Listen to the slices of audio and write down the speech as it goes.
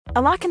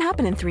A lot can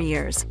happen in 3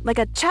 years, like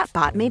a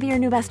chatbot may be your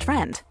new best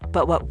friend.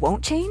 But what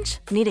won't change?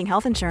 Needing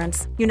health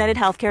insurance. United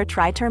Healthcare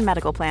Tri-Term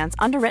Medical Plans,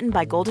 underwritten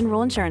by Golden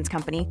Rule Insurance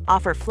Company,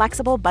 offer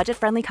flexible,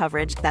 budget-friendly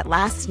coverage that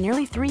lasts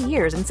nearly 3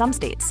 years in some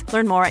states.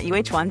 Learn more at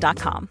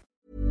uh1.com.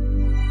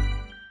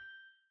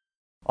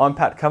 I'm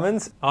Pat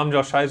Cummins. I'm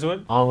Josh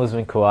Hazelwood. I'm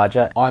Lisman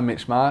Khawaja. I'm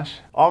Mitch Marsh.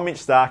 I'm Mitch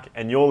Stark,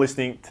 and you're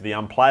listening to the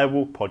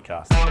Unplayable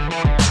Podcast.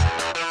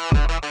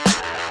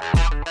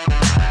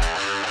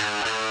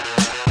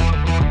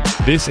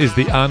 This is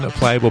the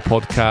Unplayable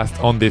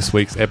Podcast. On this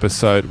week's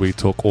episode, we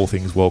talk all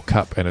things World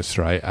Cup and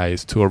Australia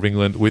A's tour of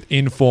England with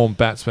informed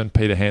batsman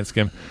Peter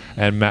Handscomb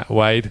and Matt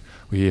Wade.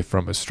 We hear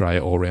from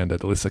Australia all-rounder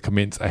Alyssa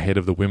Cummins ahead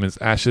of the Women's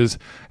Ashes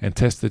and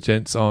test the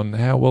gents on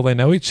how well they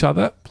know each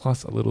other,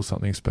 plus a little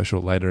something special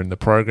later in the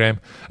program.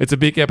 It's a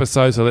big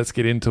episode, so let's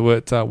get into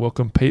it.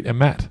 Welcome, Pete and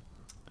Matt.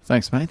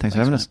 Thanks, mate. Thanks for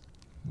having us.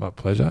 My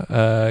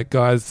pleasure.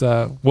 Guys,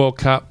 World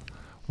Cup.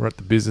 We're at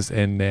the business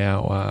end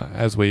now.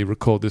 As we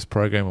record this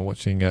program, we're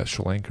watching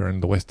Sri Lanka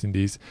and the West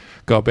Indies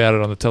go about it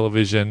on the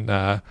television.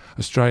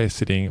 Australia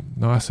sitting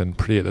nice and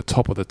pretty at the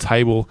top of the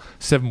table.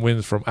 7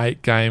 wins from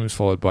 8 games,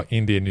 followed by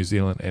India, New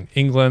Zealand and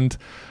England.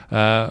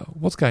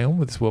 What's going on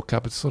with this World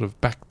Cup? It's sort of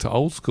back to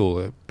old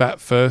school. Bat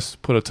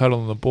first, put a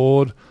total on the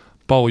board,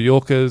 bowl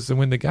Yorkers and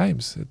win the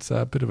games. It's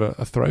a bit of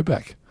a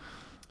throwback.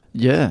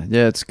 Yeah,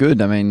 it's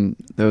good. I mean,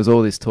 there was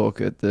all this talk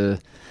at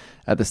the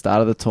start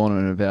of the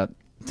tournament about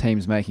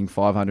teams making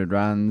 500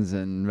 runs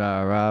and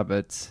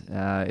but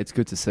it's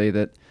good to see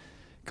that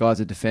guys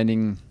are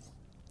defending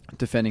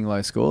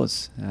low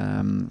scores.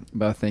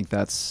 But I think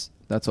that's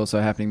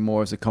also happening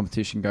more as the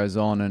competition goes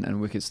on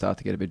and wickets start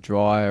to get a bit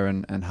drier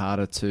and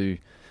harder to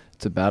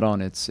bat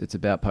on. It's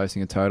about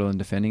posting a total and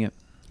defending it.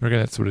 I reckon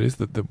that's what it is,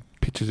 that the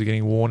pitches are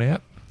getting worn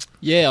out.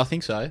 Yeah, I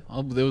think so.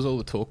 There was all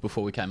the talk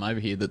before we came over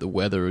here that the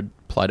weather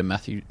had played a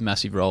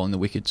massive role in the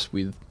wickets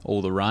with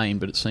all the rain,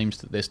 but it seems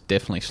that they're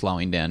definitely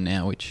slowing down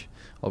now, which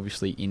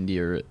obviously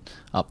India are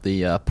up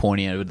the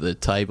pointy end of the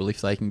table. If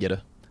they can get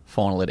a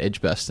final at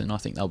Edgbaston, I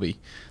think they'll be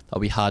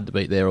hard to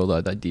beat there, although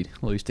they did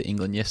lose to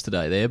England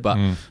yesterday there. But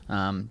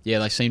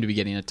they seem to be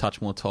getting a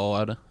touch more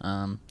tired.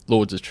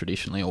 Lords is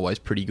traditionally always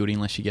pretty good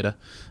unless you get a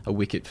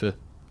wicket for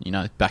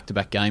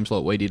back-to-back games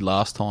like we did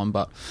last time.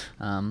 But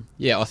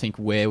I think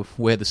where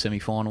the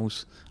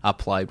semi-finals are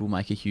played will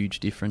make a huge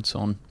difference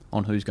on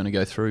who's going to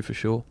go through for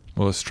sure.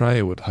 Well,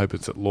 Australia would hope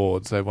it's at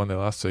Lords. They've won their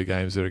last 2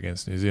 games there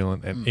against New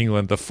Zealand and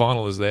England. The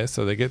final is there,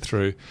 so they get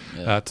through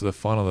to the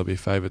final. They'll be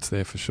favourites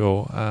there for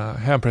sure.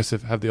 How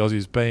impressive have the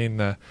Aussies been?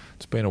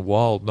 It's been a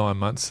wild 9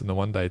 months in the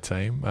one-day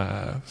team,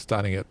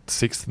 starting at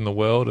 6th in the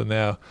world, and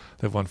now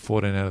they've won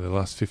 14 out of their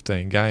last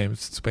 15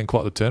 games. It's been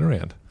quite the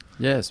turnaround.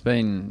 Yeah, it's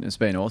been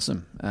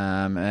awesome,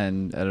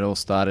 and it all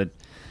started.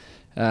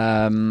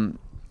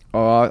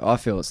 I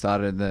feel it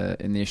started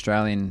in the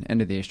Australian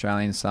end of the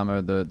Australian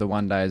summer. The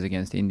one days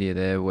against India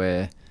there,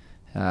 where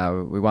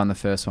we won the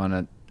first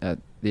one at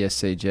the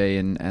SCG,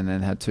 and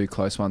then had 2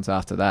 close ones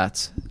after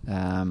that.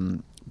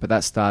 But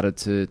that started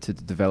to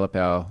develop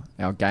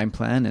our game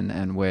plan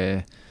and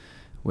where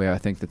I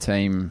think the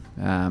team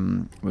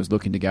was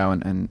looking to go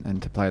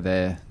and to play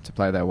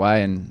their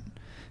way. And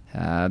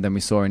then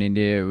we saw in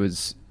India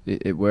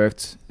it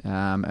worked,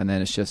 and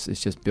then it's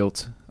just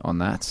built on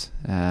that.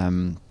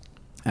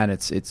 And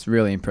it's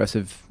really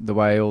impressive the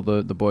way all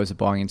the boys are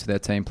buying into their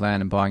team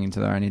plan and buying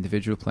into their own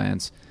individual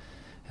plans,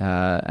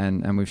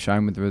 and we've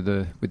shown with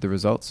the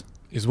results.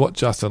 Is what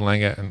Justin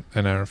Langer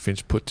and Aaron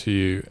Finch put to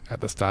you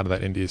at the start of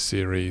that India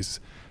series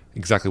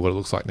exactly what it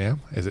looks like now?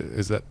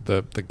 Is that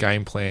the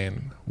game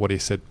plan, what he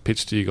said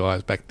pitched to you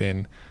guys back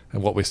then,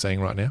 and what we're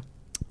seeing right now?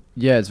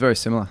 Yeah, it's very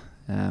similar,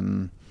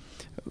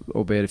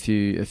 albeit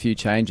a few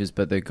changes,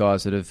 but the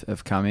guys that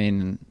have come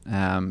in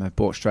have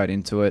bought straight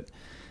into it.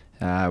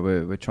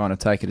 We're trying to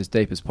take it as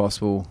deep as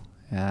possible,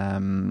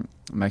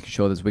 making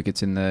sure there's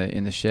wickets in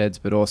the sheds,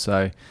 but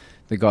also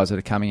the guys that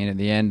are coming in at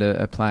the end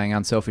are playing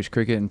unselfish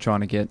cricket and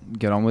trying to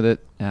get on with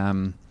it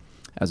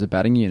as a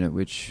batting unit,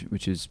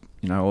 which is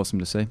awesome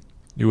to see.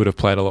 You would have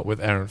played a lot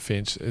with Aaron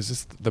Finch. Is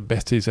this the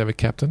best he's ever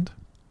captained?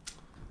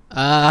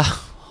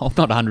 I'm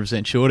not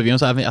 100% sure, to be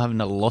honest. I haven't had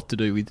a lot to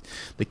do with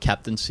the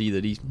captaincy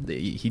that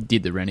he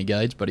did the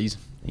Renegades, but he's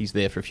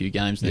there for a few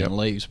games and then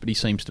leaves. But he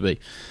seems to be...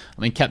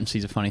 I mean,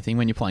 captaincy's a funny thing.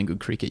 When you're playing good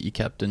cricket, your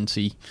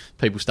captaincy,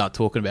 people start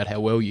talking about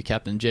how well you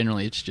captain.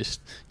 Generally, it's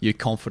just you're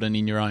confident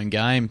in your own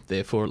game,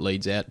 therefore it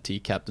leads out to your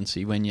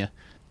captaincy. When you're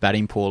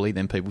batting poorly,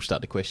 then people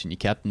start to question your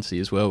captaincy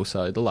as well.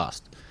 So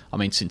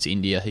since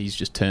India, he's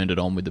just turned it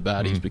on with the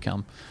bat. He's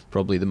become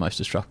probably the most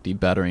destructive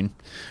batter in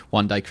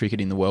one-day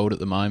cricket in the world at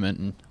the moment,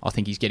 and I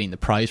think he's getting the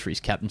praise for his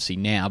captaincy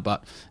now,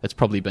 but it's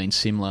probably been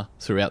similar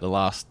throughout the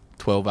last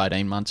 12,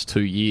 18 months,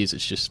 2 years.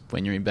 It's just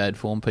when you're in bad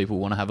form, people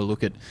want to have a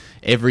look at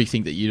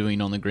everything that you're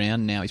doing on the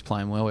ground. Now he's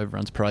playing well,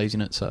 everyone's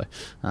praising it, so...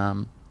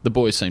 the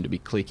boys seem to be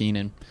clicking,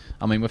 and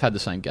we've had the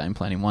same game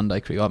plan in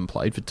one-day cricket. I haven't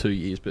played for 2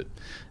 years, but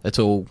it's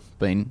all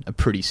been a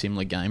pretty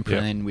similar game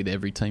plan with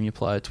every team you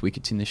play. It's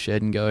wickets in the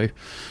shed and go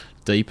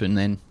deep, and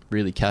then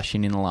really cash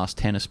in the last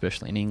 10,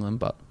 especially in England.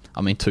 But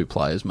I mean, 2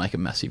 players make a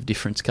massive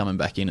difference coming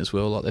back in as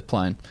well. Like, they're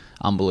playing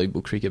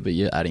unbelievable cricket, but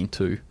you're adding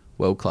 2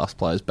 world-class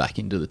players back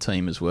into the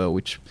team as well,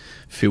 which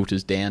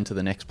filters down to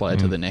the next player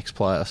to the next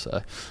player.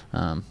 So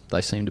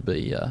they seem to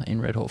be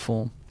in red-hot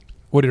form.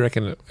 What do you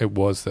reckon it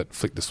was that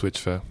flicked the switch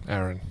for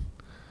Aaron?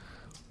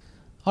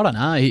 I don't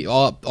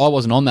know. I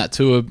wasn't on that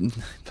tour.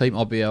 Pete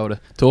might be able to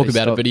talk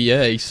about it, but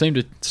he seemed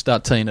to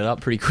start teeing it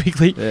up pretty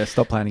quickly. Yeah,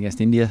 stopped playing against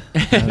India. He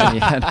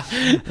had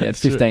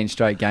 15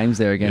 straight games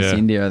there against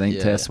India, I think,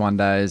 Test one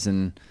days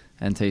and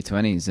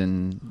T20s,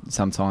 and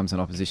sometimes an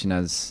opposition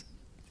has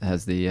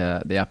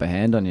the upper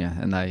hand on you,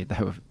 and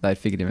they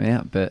figured him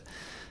out. But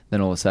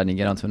then all of a sudden you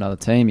get onto another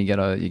team, you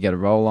get a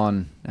roll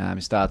on. He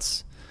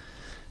starts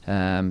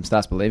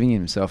believing in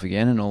himself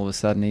again, and all of a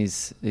sudden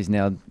he's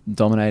now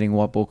dominating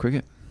white ball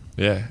cricket.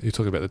 Yeah, you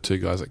talk about the 2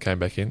 guys that came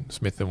back in,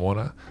 Smith and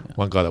Warner. Yeah.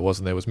 One guy that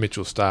wasn't there was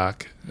Mitchell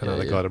Starc,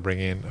 another guy to bring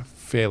in, a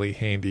fairly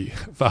handy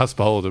fast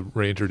bowler to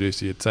reintroduce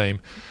to your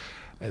team.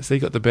 Has he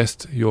got the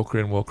best Yorker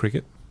in world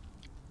cricket?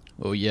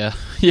 Well, yeah,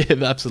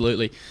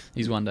 absolutely.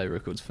 His one-day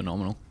record's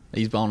phenomenal.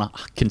 He's bowling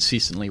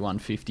consistently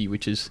 150,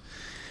 which is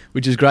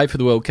great for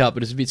the World Cup,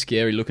 but it's a bit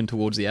scary looking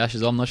towards the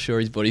Ashes. I'm not sure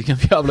his body's going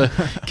to be able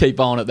to keep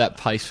bowling at that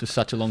pace for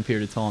such a long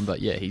period of time. But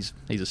yeah, he's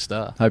a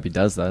star. Hope he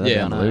does though. That'd be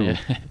unbelievable.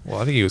 Yeah.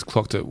 Well, I think he was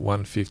clocked at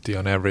 150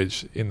 on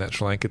average in that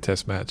Sri Lanka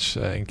Test match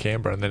in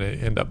Canberra, and then he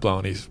ended up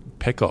blowing his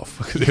peck off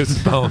because he was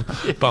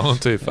bowling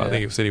too far. I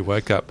think he said he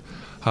woke up.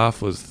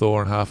 Half was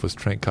Thor and half was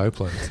Trent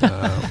Copeland.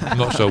 I'm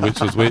not sure which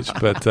was which,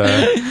 but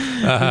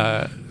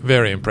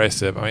very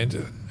impressive. I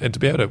mean, and to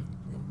be able to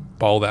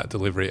bowl that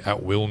delivery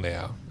at will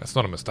now, that's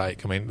not a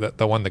mistake. I mean,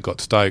 the one that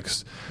got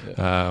Stokes,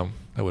 that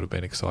would have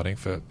been exciting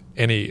for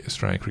any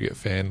Australian cricket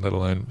fan, let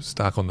alone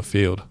Starc on the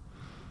field.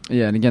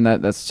 Yeah, and again,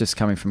 that's just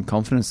coming from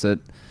confidence that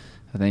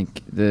I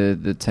think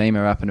the team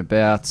are up and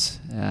about,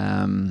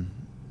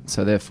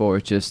 so therefore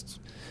it just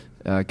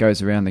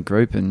goes around the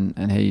group,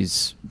 and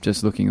he's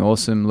just looking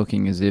awesome,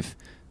 looking as if,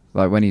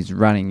 like, when he's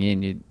running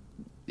in,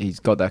 he's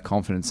got that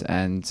confidence,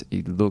 and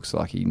he looks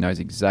like he knows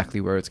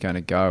exactly where it's going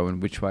to go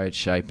and which way it's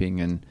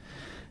shaping, and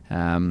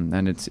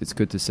it's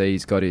good to see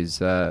he's got his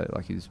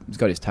he's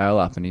got his tail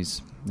up, and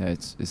it's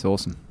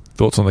awesome.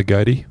 Thoughts on the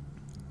goatee?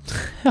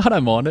 I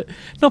don't mind it.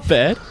 Not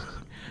bad.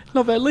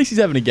 Not bad. At least he's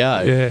having a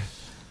go. Yeah.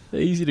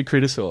 Easy to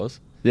criticise.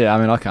 Yeah, I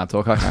mean, I can't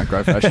talk. I can't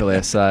grow facial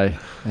hair, so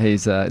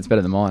it's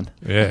better than mine.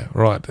 Yeah,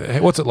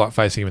 right. What's it like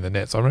facing him in the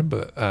nets? I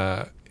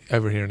remember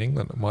over here in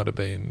England, it might have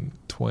been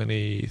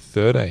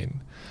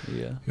 2013.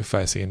 Yeah. You're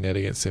facing a net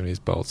against him, he's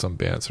bowled some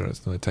bouncer and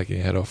it's nearly taking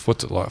your head off.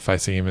 What's it like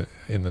facing him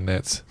in the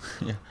nets?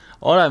 Yeah.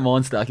 I don't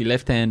mind Starkey.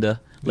 Left-hander,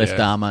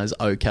 left-armer is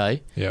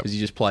okay because Yep. you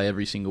just play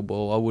every single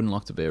ball. I wouldn't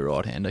like to be a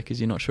right-hander because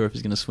you're not sure if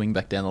he's going to swing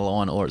back down the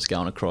line or it's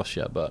going across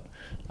you, but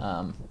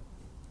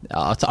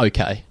it's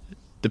okay,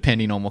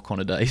 depending on what kind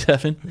of day he's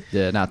having.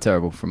 Yeah, no,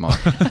 terrible from my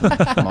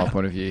from my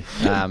point of view.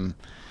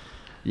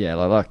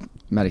 Like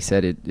Matty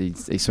said,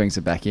 he swings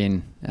it back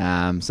in,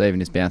 so even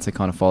his bouncer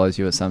kind of follows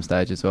you at some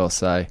stage as well,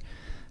 so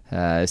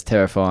it's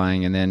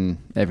terrifying. And then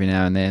every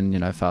now and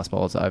then, fast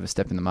bowlers are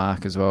overstepping the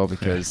mark as well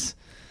because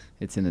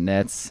it's in the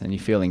nets and you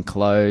feel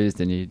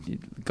enclosed and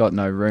you've got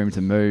no room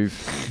to move.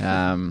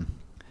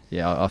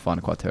 I find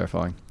it quite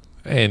terrifying.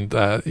 And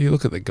you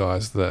look at the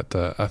guys that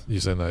are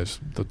using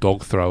the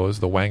dog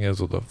throwers, the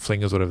wangers or the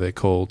flingers, whatever they're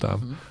called,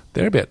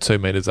 they're about 2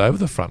 metres over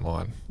the front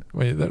line. I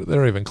mean,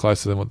 they're even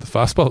closer than what the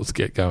fast bowlers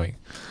get going.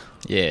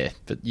 Yeah,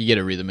 but you get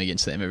a rhythm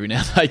against them every now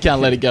and then. You can't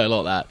let it go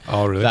like that.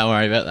 Oh, really? Don't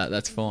worry about that.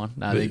 That's fine.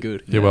 No, they're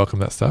good. You're welcome,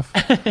 that stuff.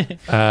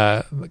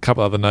 A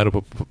couple other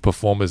notable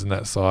performers in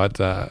that side,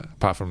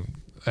 apart from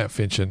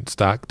Finch and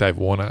Starc, Dave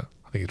Warner,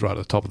 I think he's right at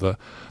the top of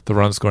the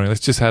run scoring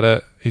list, just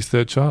had his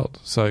third child.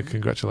 So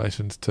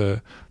congratulations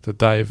to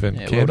Dave and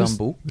Candice. Well done,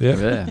 Bull.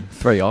 Yeah,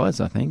 3 eyes,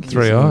 I think.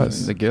 3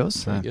 eyes. The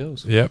girls. Three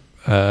girls. Yep.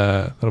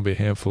 That'll be a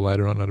handful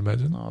later on, I'd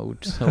imagine. I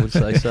would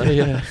say so,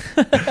 yeah.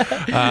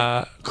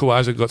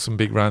 Khawaja got some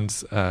big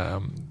runs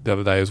the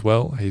other day as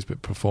well. He's been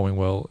performing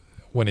well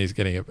when he's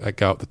getting a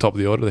go at the top of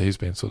the order. He's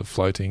been sort of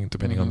floating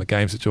depending on the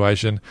game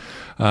situation.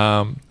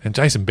 And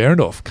Jason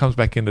Behrendorff comes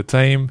back in the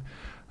team.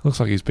 Looks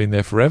like he's been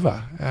there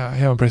forever.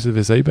 How impressive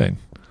has he been?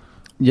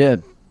 Yeah,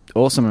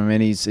 awesome. I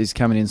mean, he's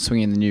coming in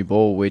swinging the new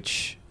ball,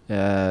 which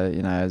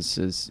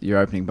as your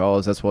opening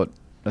bowlers, that's what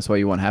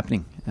you want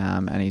happening.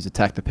 And he's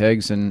attacked the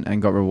pegs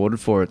and got rewarded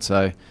for it.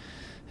 So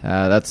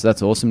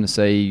that's awesome to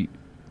see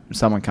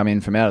someone come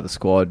in from out of the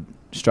squad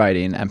straight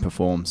in and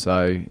perform.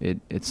 So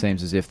it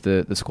seems as if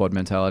the squad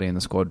mentality and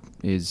the squad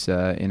is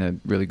in a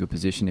really good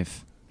position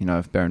if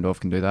Behrendorff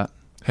can do that.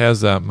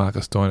 How's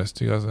Marcus Stoinis?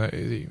 Do you guys know?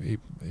 He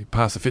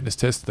passed the fitness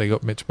test. They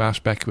got Mitch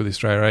Marsh back with the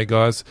Australia A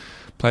guys.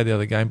 Played the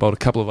other game, bowled a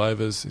couple of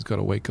overs. He's got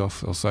a week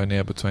off or so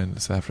now between the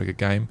South Africa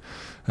game.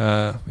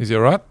 Is he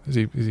all right? Is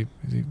he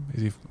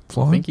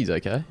flying? I think he's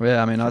okay.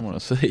 Yeah, I mean, I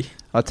want to see.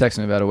 I texted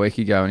him about a week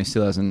ago and he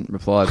still hasn't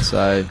replied.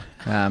 So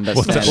that's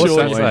what's that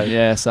say?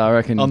 Yeah, so I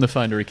reckon on the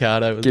phone to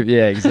Ricardo.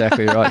 Yeah,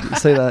 exactly right. You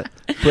see that?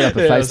 Put up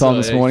a FaceTime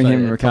this morning.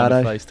 Him and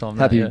Ricardo. Happy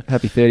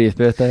 30th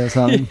birthday or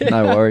something.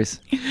 No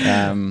worries.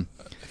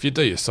 if you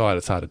do your side,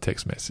 it's hard to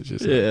text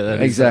messages.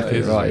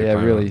 Exactly right. Yeah,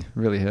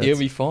 really hurts. He'll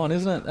be fine,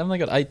 isn't it? Haven't they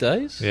got 8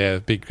 days? Yeah,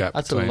 big gap.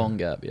 That's between. a long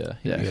gap. Yeah,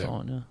 he'll be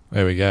fine. Yeah.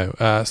 There we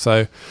go.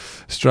 So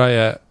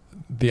Australia,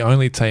 the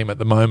only team at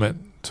the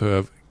moment to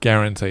have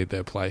guaranteed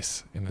their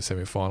place in the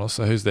semi-finals.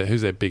 So who's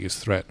their biggest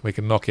threat? We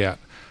can knock out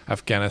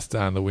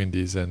Afghanistan, the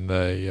Windies, and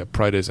the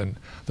Proteas, and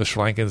the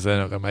Sri Lankans. They're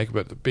not going to make it.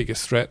 But the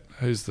biggest threat,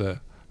 who's the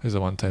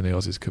one team the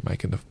Aussies could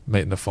meet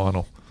in the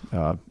final?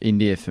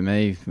 India for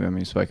me. When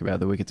we spoke about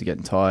the wickets are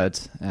getting tired,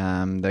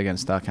 they're going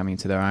to start coming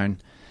into their own,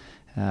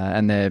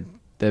 and they're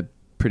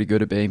pretty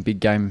good at being big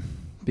game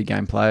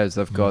players.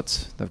 They've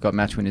got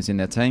match winners in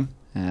their team,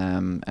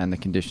 and the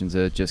conditions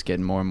are just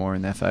getting more and more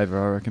in their favour,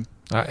 I reckon.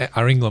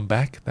 Are England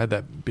back? They had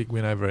that big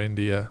win over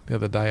India the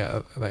other day.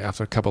 Are they,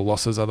 after a couple of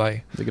losses, are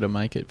they? They've got to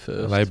make it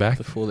first. Are they back?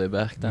 Before they're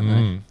back,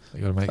 don't they?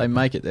 If they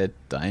make it, they're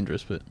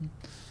dangerous. But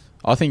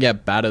I think our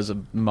batters are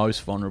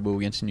most vulnerable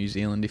against New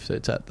Zealand if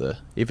it's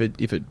if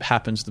it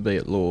happens to be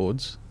at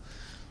Lords.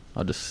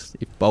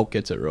 If Bolt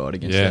gets it right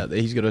against that,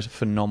 he's got a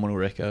phenomenal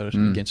record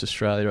against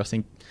Australia.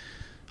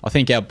 I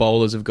think our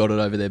bowlers have got it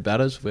over their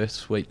batters. We're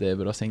sweet there,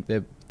 but I think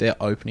their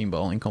opening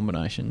bowling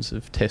combinations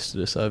have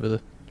tested us over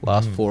the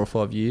last 4 or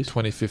 5 years.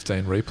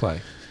 2015 replay.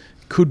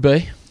 Could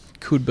be.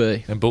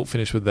 And Bolt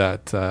finished with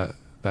that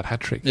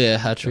hat-trick. Yeah,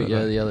 hat-trick,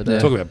 the other day.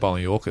 Talk about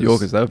bowling Yorkers.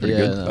 Yorkers, they were pretty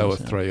good. They were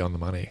 3 on the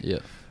money. Yeah.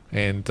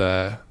 And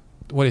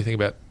what do you think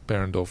about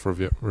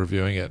Behrendorff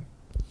reviewing it?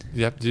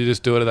 Did you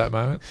just do it at that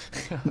moment?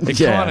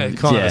 It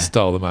kind of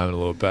stole the moment a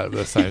little bit at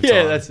the same time.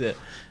 Yeah, that's it.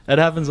 It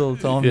happens all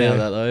the time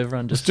now, though.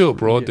 Everyone just... Stuart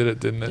Broad did it,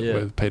 didn't it?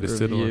 With Peter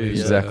Siddle.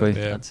 Exactly.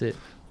 That's it.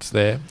 It's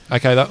there.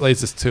 Okay, that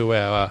leads us to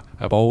our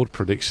bold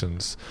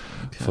predictions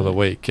for the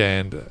week,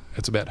 and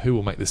it's about who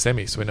will make the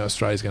semis. So we know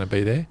Australia's going to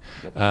be there.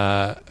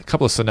 A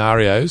couple of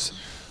scenarios.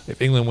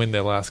 If England win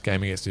their last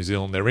game against New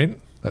Zealand, they're in.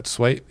 That's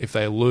sweet. If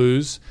they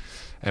lose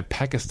and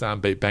Pakistan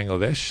beat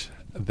Bangladesh,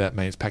 that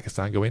means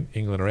Pakistan go in,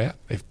 England are out.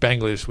 If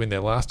Bangladesh win their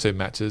last 2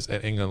 matches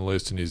and England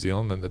lose to New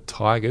Zealand, then the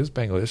Tigers,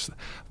 Bangladesh,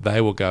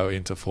 they will go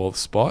into 4th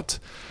spot.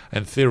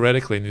 And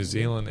theoretically, New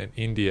Zealand and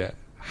India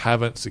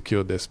haven't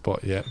secured their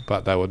spot yet,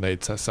 but they would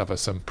need to suffer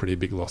some pretty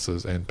big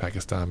losses, and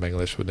Pakistan and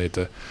Bangladesh would need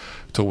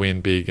to win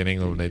big, and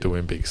England would need to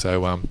win big. So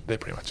they're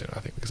pretty much in, I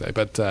think we can say.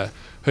 But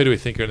who do we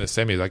think are in the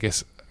semis? I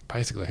guess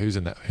basically who's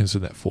in that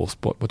 4th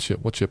spot?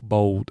 What's your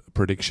bold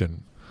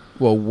prediction?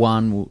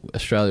 Well,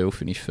 Australia will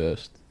finish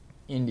first,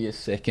 India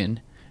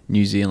second,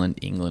 New Zealand,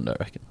 England, I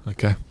reckon.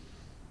 Okay.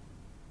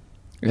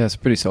 Yeah, it's a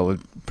pretty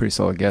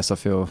solid guess.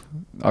 I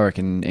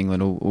reckon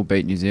England will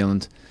beat New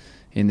Zealand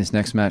in this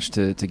next match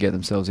to get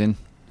themselves in.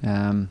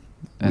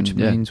 Which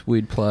means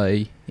we'd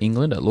play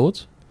England at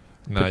Lords?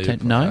 No,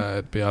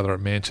 it'd be either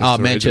at Manchester. Oh,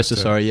 Manchester,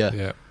 sorry,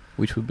 yeah.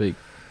 Which would be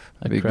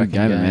a good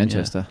game at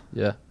Manchester.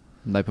 Yeah.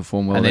 They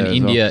perform well. And then there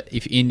India, as well.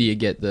 if India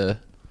get the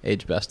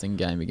Edgbaston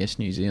game against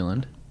New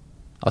Zealand,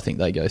 I think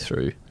they go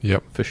through.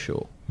 Yep. For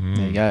sure.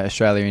 There you go,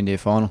 Australia-India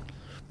final.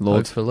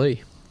 Lords.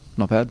 Hopefully.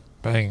 Not bad.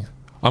 Bang.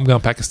 I'm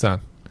going Pakistan.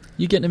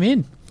 You getting them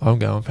in? I'm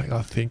going Pakistan.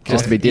 I think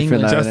just to be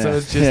different.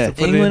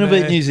 England will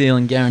beat New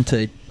Zealand,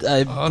 guaranteed.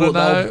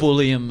 They'll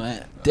bully them,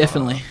 mate.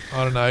 Definitely.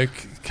 I don't know.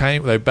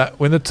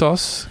 Win the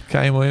toss.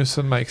 Kane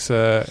Williamson makes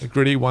a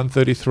gritty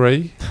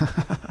 133.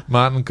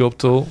 Martin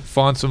Guptill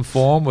finds some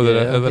form with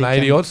an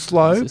 80 odd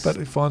slow, but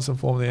he finds some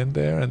form at the end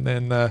there, and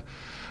then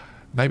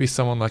maybe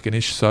someone like an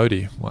Ish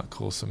Sodhi might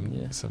cause some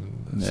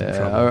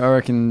trouble. I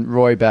reckon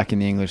Roy back in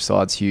the English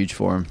side's huge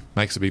for him.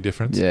 Makes a big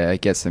difference. Yeah,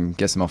 it gets them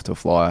off to a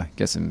flyer,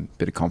 gets them a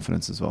bit of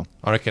confidence as well.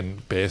 I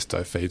reckon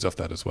Bairstow feeds off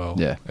that as well.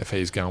 Yeah. If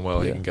he's going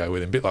well, he can go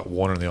with him. A bit like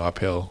Warner in the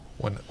IPL.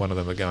 When one of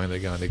them they're going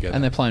together.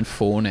 And they're playing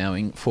 4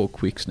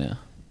 quicks now.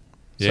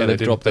 Yeah, so they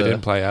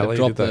didn't play Ali,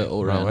 dropped did they? the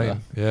all-rounder.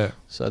 Yeah.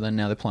 So then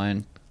now they're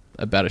playing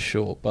a batter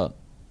short, but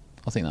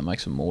I think that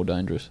makes them more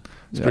dangerous.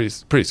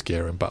 It's pretty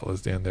scary when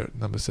Butler's down there at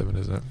number 7,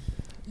 isn't it?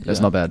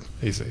 That's not bad.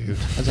 He's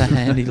That's a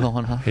handy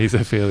liner. He's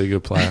a fairly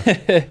good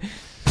player.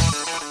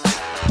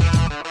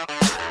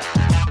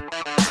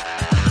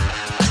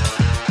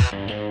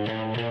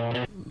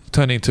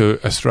 Turning to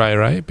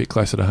Australia, a bit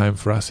closer to home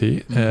for us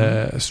here.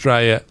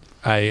 Australia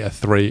a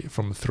 3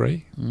 from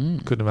 3.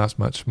 Couldn't have asked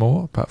much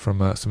more, apart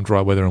from some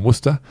dry weather in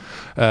Worcester.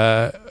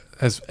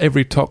 Has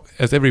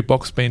every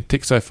box been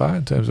ticked so far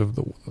in terms of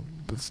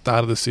the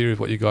start of the series?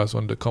 What you guys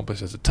wanted to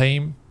accomplish as a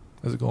team?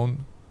 Has it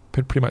gone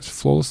pretty much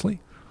flawlessly?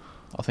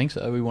 I think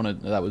so.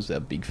 That was our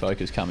big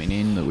focus coming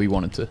in, that we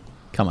wanted to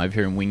come over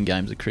here and win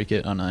games of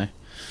cricket. I know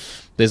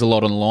there's a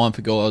lot on the line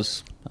for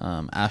guys,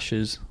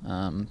 Ashes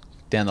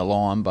down the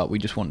line, but we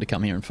just wanted to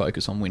come here and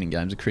focus on winning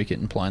games of cricket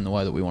and playing the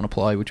way that we want to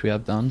play, which we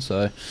have done.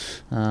 So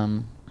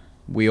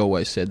we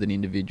always said that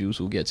individuals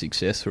will get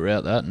success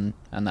throughout that, and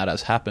that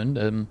has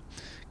happened.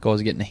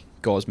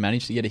 Guys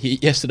managed to get a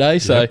hit yesterday,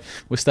 so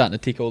we're starting to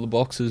tick all the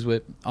boxes.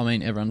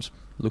 Everyone's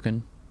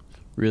looking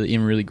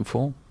in really good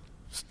form.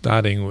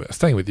 Staying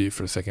with you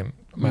for a second,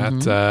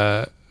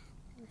 Matt.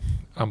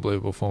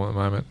 Unbelievable form at the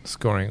moment,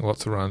 scoring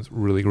lots of runs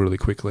really, really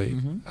quickly.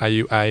 Are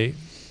you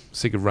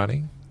sick of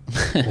running?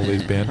 all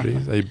these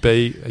boundaries?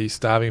 Are you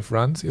starving for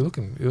runs? You look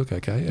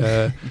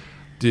okay.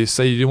 Do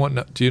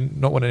you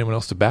not want anyone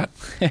else to bat,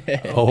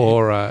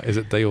 or is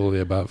it D, all of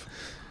the above?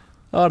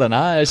 I don't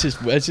know. It's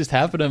just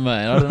happening,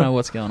 mate. I don't know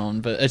what's going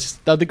on, but it's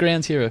just, the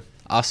grounds here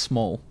are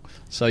small.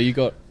 So you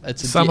got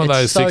some of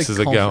those sixes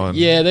are going.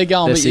 Yeah, they're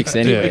going. They're but six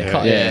anyway.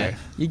 Yeah.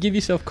 You give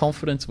yourself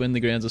confidence when the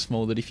grounds are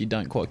small that if you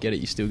don't quite get it,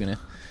 you're still going to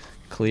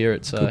clear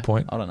it. So good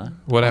point. I don't know.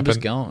 What I'm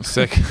happened? Just going.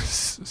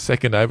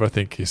 Second over, I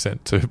think you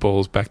sent 2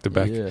 balls back to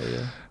back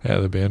out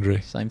of the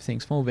boundary. Same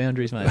thing. Small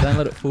boundaries, mate. Don't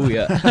let it fool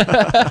you.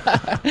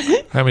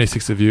 How many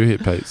sixes have you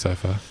hit, Pete, so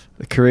far?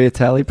 The career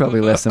tally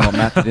probably less than what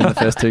Matt did in the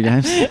first 2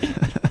 games.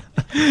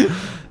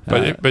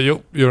 But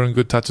you're in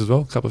good touch as well.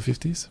 A couple of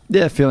 50s.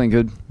 Yeah, feeling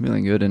good,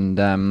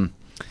 and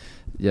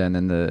and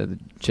then the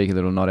cheeky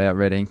little not out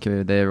red ink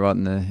there right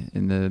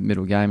in the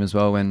middle game as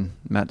well when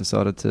Matt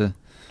decided to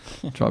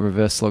try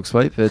reverse slog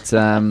sweep. But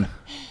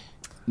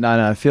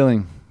no,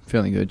 feeling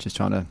good. Just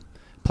trying to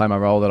play my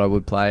role that I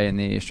would play in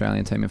the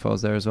Australian team if I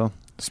was there as well.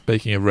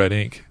 Speaking of red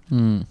ink,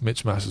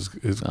 Mitch Marsh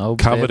is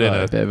covered in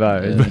it.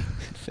 Bevo.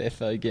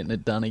 Fefo getting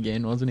it done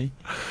again, wasn't he?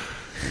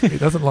 He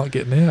doesn't like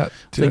getting out.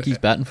 I think he's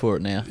batting for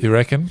it now. You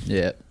reckon?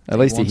 Yeah. At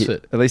least he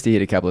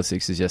hit a couple of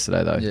sixes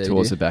yesterday though,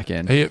 towards the back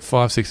end. He hit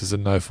 5 sixes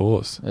and no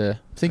 4s. Yeah.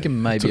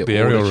 Thinking maybe took a the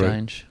aerial order route.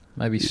 change.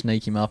 Maybe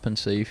sneak him up and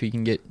see if he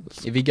can get.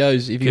 If he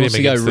wants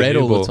to go against the red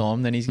new all ball. the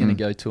time, then he's going to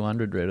go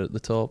 200 red at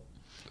the top.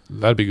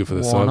 That'd be good for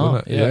the Why side, not?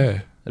 wouldn't it?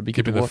 Yeah. That'd be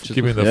Give good him to watch.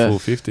 the full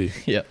 50.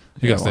 Yeah.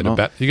 You guys why need to not?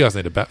 bat. You guys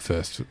need to bat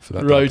first for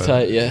that.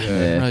 Rotate,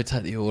 Yeah.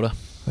 Rotate the order.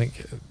 I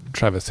think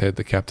Travis Head,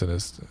 the captain,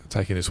 is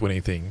taking this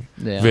winning thing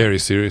Yeah. very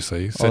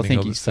seriously. I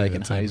think he's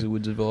taken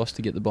Hazelwood's advice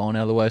to get the ball out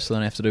of the way so they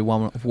don't have to do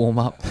warm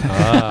up.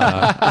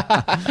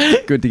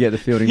 Good to get the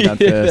fielding done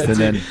first and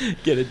then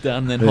get it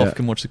done, then Hoff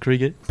can watch the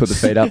cricket. put the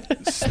feet up.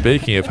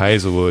 Speaking of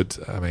Hazelwood,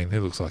 I mean, he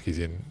looks like he's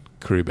in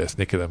career best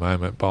nick at the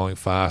moment. Bowling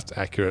fast,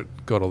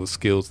 accurate, got all the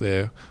skills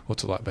there.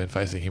 What's it like been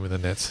facing him in the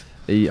nets?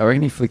 I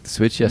reckon he flicked the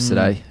switch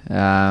yesterday. He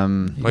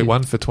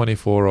 1 for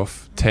 24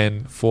 off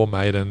 10, 4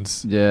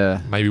 maidens,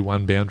 maybe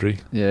 1 boundary.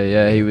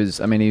 Yeah.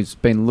 He's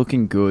been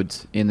looking good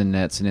in the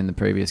nets and in the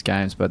previous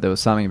games, but there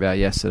was something about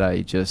yesterday.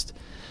 He just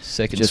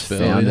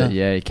found it.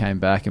 Yeah, he came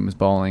back and was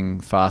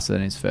bowling faster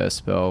than his first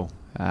spell.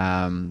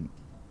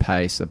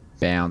 Pace, a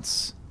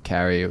bounce,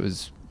 carry. It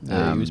was. He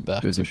was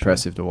back. It was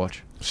impressive to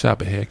watch.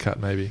 Sharper haircut,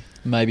 maybe.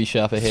 Maybe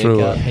sharper Through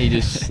haircut. it. He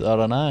just, I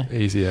don't know.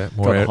 Easier,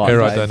 more Got the height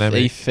aerodynamic.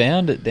 He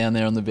found it down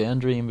there on the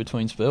boundary in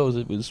between spells.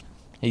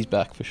 He's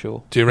back for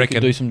sure. Do you reckon? He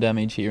could do some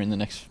damage here in the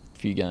next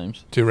few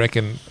games. Do you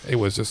reckon it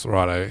was just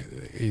righto?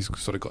 He's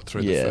sort of got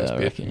through the first I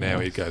bit. reckon, Now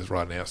he goes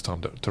right now. It's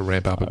time to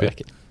ramp up a bit.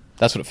 Reckon.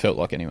 That's what it felt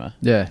like anyway.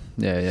 Yeah.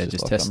 It's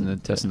Just just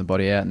like testing the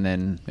body out, and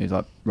then he's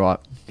like, right,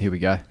 here we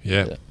go.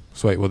 Yeah.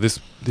 Sweet. Well, this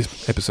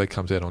episode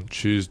comes out on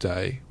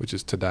Tuesday, which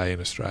is today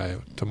in Australia.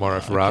 Tomorrow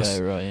for us,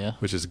 right, yeah.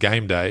 which is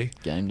game day.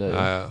 Game day.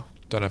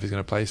 Don't know if he's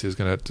going to play, so he's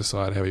going to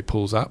decide how he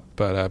pulls up.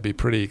 But it'd be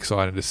pretty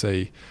exciting to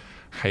see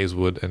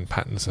Hazelwood and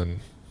Pattinson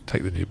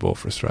take the new ball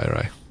for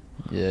Australia.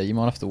 Yeah, you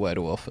might have to wait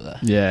a while for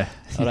that. Yeah.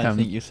 I don't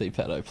think you'll see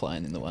Pato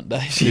playing in the one day.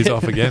 He's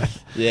off again.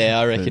 Yeah,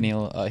 I reckon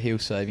he'll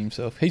save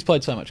himself. He's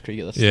played so much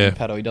cricket. That's the thing,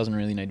 Pato. He doesn't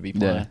really need to be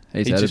playing. Yeah,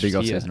 he's had a big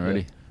off season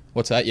already.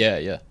 What's that?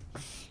 Yeah.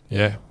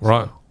 Yeah,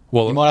 right.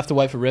 Well, you might have to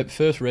wait for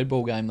first red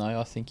ball game though.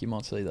 I think you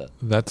might see that.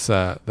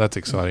 That's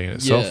exciting in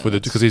itself Yeah,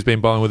 because he's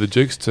been bowling with the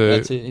Dukes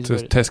to ready.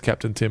 test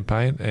captain Tim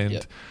Payne,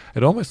 and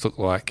it almost looked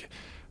like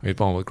he's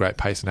bowling with great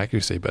pace and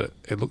accuracy, but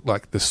it looked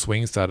like the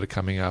swing started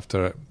coming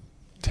after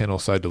 10 or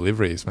so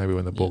deliveries, maybe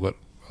when the ball got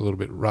a little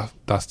bit rough,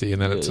 dusty,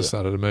 and then it just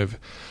started to move.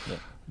 Yeah.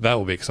 That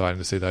will be exciting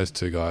to see those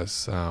two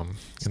guys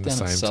in the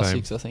same team.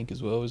 Sussex, I think,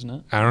 as well, isn't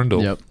it?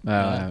 Arundel. Yep.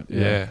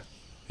 Yeah.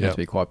 Must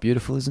be quite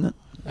beautiful, isn't it?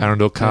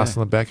 Arundel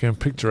Castle in the background,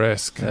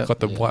 picturesque. Yep.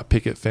 Got the white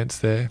picket fence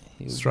there.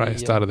 Australia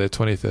started their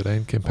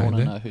 2013 campaign. I want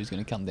there. to know who's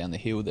going to come down the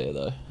hill there,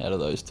 though, out of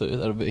those two.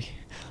 That'll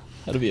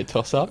be a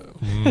toss-up.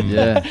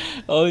 Yeah.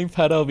 I think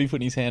Pato will be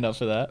putting his hand up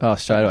for that. Oh,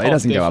 straight away. He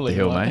doesn't go up the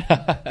hill, mate.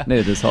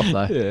 Neither does Hoff,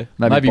 though. Yeah.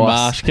 Maybe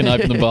Marsh can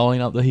open the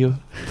bowling up the hill.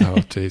 Oh,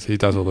 jeez. He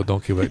does all the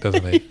donkey work,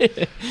 doesn't he?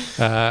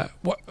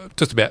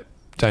 Just about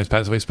James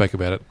Pattinson. We spoke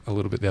about it a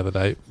little bit the other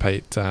day,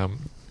 Pete.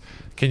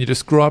 Can you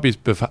describe his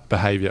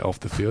behaviour off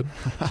the field?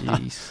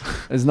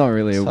 Jeez. There's not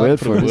really a It's word hard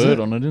to for put it, is a word it?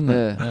 on it, isn't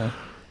it?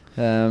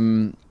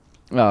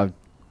 Yeah.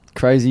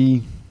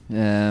 Crazy,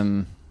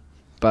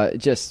 but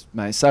just,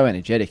 mate, so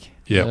energetic.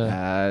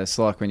 Yeah. It's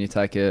like when you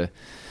take a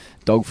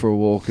dog for a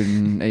walk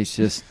and he's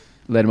just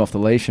let him off the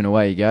leash and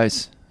away he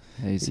goes.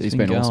 He's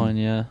been going, awesome.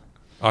 yeah.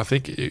 I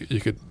think you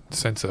could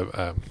sense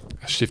a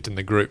shift in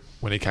the group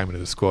when he came into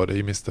the squad.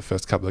 He missed the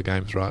first couple of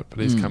games, right? But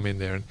he's come in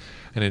there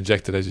and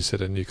injected, as you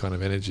said, a new kind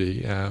of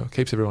energy.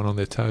 Keeps everyone on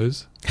their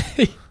toes.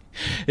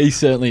 He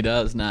certainly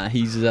does. Nah,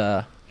 he's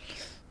got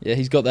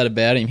that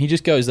about him. He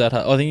just goes that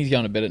hard. I think he's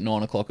going to bed at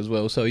 9 o'clock as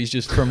well. So he's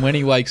just, from when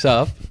he wakes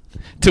up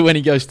to when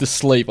he goes to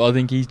sleep, I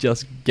think he's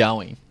just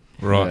going.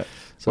 Right. Yeah.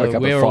 So Wake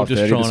up we're at all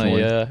just 5:30 trying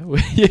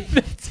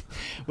to,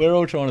 We're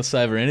all trying to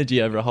save our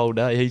energy over a whole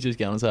day. He's just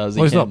going as hard as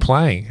Well, he he's can. not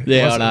playing.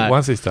 Yeah, once, I know.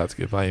 Once he starts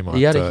to get playing, he might.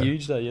 He had a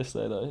huge day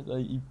yesterday, though.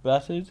 He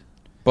batted,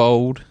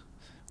 bowled,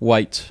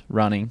 weights,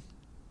 running,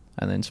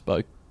 and then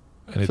spoke.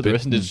 and For the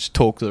rest, just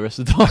talk the rest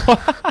of the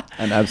time.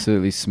 And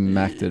absolutely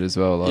smacked it as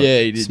well. Like, Yeah,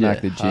 he did,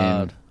 Smacked yeah, the gym.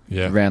 hard.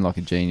 Yeah, Ran like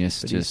a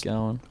genius. But he's Just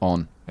going.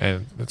 on.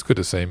 and it's good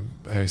to see him.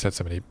 He's had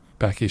so many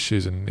back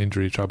issues and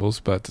injury troubles,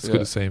 but it's Yeah. good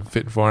to see him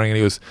fit and firing. And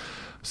he was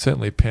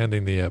certainly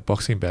pounding the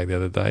boxing bag the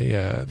other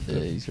day.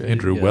 He's ready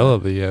Andrew to go. Weller,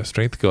 the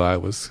strength guy,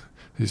 was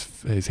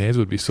his hands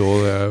would be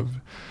sore.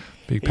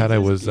 Big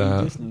Pato was. He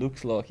just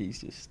looks like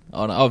he's just.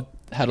 I know,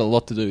 I've had a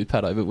lot to do with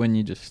Pato, but when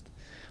you just.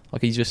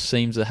 Like, he just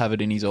seems to have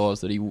it in his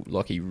eyes that he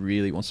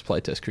really wants to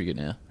play Test cricket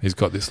now. He's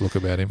got this look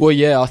about him. Well,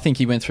 yeah, I think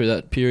he went through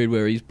that period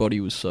where his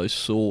body was so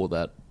sore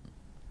that,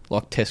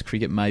 like, Test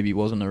cricket maybe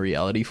wasn't a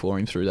reality for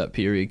him through that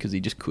period because he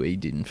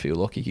didn't feel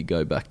like he could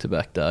go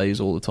back-to-back days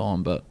all the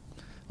time. But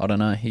I don't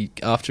know.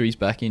 After his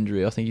back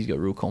injury, I think he's got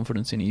real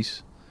confidence in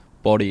his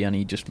body, and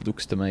he just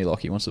looks to me like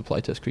he wants to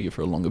play Test cricket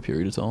for a longer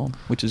period of time,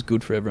 which is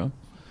good for everyone.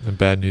 And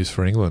bad news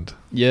for England.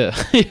 Yeah,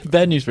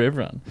 bad news for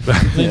everyone.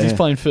 Means he's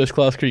playing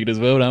first-class cricket as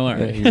well, don't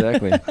worry. Yeah,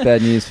 exactly.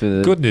 Bad news for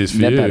the Good news for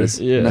net you. batters.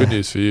 Yeah. Good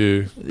news for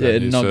you. Yeah,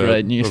 Bad news not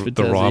great news for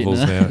the Tassie, rivals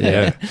no. now.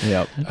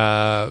 Yeah.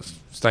 Yep.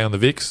 Stay on the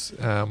Vicks.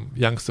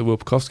 Youngster Will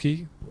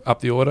Pukowski up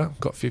the order.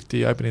 Got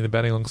 50 opening the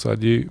batting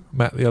alongside you,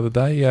 Matt, the other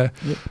day.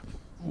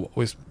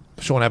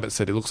 Sean Abbott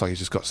said it looks like he's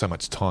just got so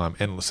much time,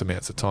 endless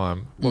amounts of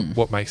time.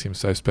 What makes him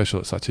so special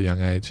at such a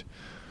young age?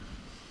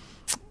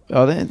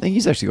 I think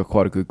he's actually got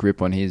quite a good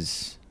grip on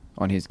his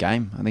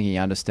game. I think he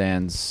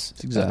understands.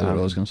 That's exactly what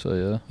I was going to say,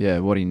 yeah. Yeah,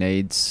 what he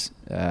needs.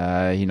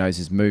 He knows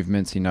his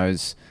movements. He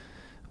knows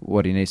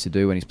what he needs to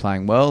do when he's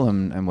playing well,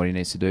 and what he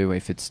needs to do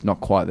if it's not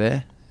quite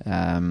there.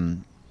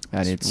 And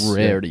it's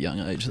rare at a young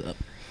age.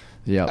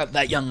 Yeah. At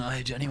that young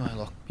age, anyway.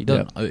 Like, he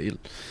doesn't. A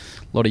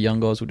lot of young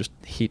guys will just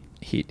hit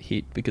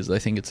because they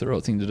think it's the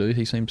right thing to do.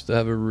 He seems to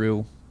have a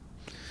real.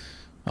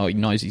 Oh, he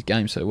knows his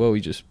game so well. He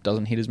just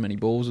doesn't hit as many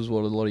balls as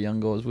what a lot of young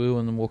guys will,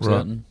 and then walks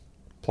out and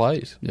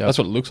plays. Yep. That's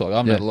what it looks like. I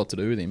haven't had a lot to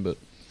do with him, but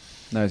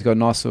no, he's got a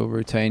nice little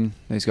routine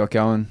that he's got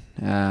going.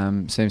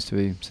 Seems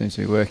to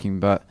be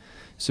working, but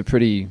it's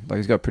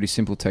he's got a pretty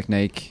simple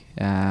technique,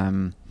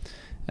 and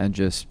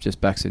just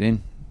backs it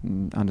in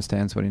and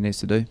understands what he needs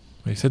to do.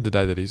 He said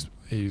today that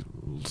he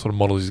sort of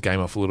models his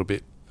game off a little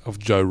bit of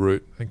Joe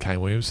Root and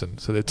Kane Williamson,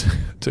 so they're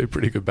two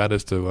pretty good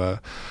batters to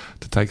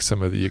take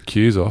some of the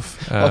cues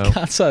off. I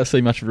can't say I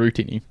see much root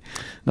in him.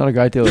 Not a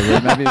great deal of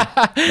Root. Maybe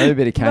a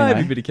bit of Kane.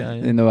 Maybe a bit of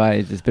Kane. In the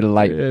way, just a bit of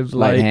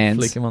late hands.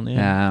 Flick him on the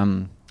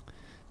end.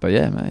 But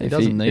yeah, mate, He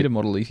doesn't need to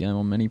model his game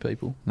on many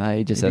people. No,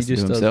 he just If has he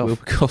to do just himself. does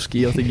Will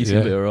Pukowski, I think he's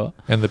going to be all right.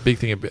 And the big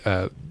thing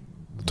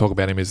talk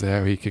about him is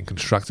how he can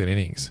construct an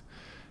innings.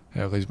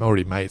 He's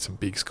already made some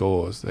big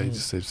scores. He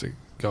just seems to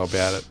go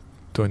about it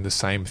doing the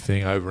same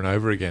thing over and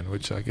over again,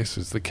 which I guess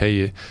is the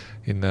key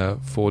in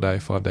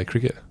 5-day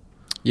cricket.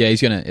 Yeah,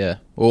 he's going to, yeah.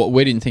 Well,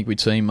 we didn't think we'd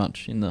see him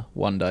much in the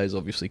 1 days,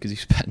 obviously, because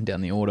he's batting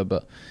down the order,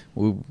 but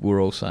we're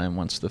all saying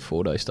once the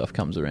 4-day stuff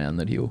comes around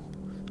that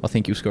I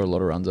think he'll score a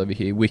lot of runs over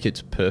here.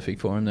 Wicket's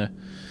perfect for him. They're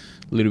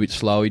a little bit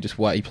slow. He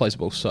plays the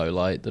ball so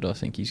late that I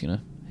think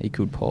he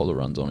could pile the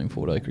runs on in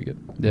 4-day cricket.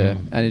 Yeah,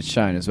 and it's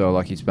shown as well,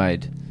 like he's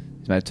made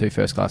 2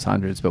 first-class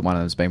hundreds, but one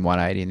of them's been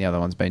 180 and the other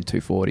one's been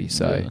 240.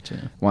 So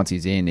once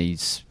he's in,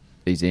 he's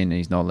in, and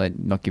he's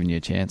not giving you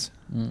a chance.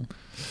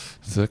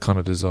 It's the kind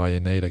of desire you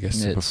need, I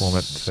guess, to perform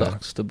it.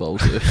 Sucks to bowl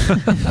to.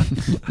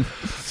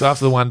 So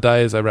after the 1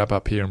 day, as they wrap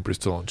up here in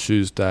Bristol on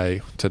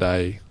Tuesday,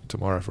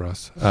 tomorrow for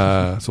us,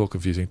 it's all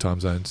confusing time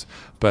zones.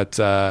 But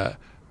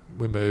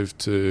we move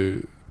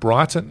to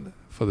Brighton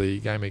for the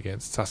game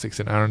against Sussex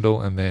and Arundel,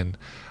 and then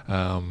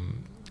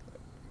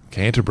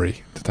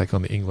Canterbury to take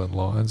on the England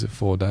Lions in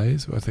 4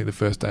 days. I think the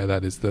first day of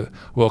that is the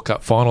World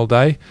Cup final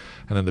day,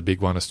 and then the big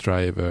one,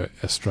 Australia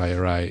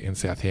A in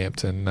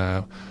Southampton.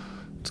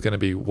 It's going to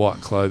be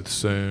white clothes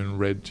soon,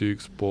 red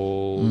Dukes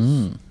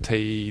balls,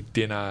 tea,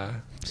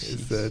 dinner.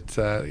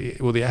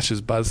 Will the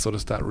Ashes buzz sort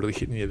of start really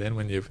hitting you then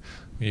when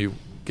you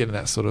get in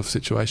that sort of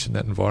situation,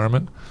 that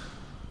environment?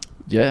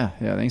 Yeah,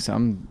 I think so.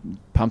 I'm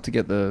pumped to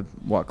get the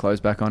white clothes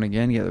back on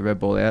again, get the red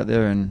ball out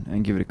there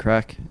and give it a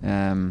crack.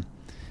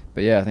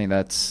 But yeah, I think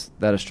that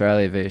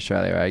Australia v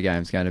Australia A game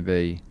is going to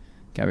be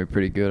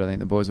pretty good. I think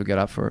the boys will get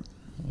up for it.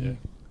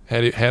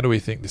 Yeah. How do we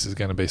think this is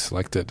going to be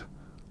selected?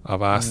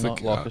 I've asked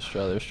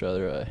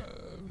Australia A.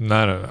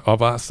 No.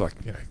 I've asked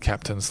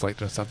captain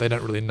selector and stuff. They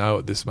don't really know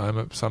at this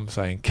moment. Some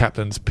saying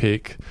captain's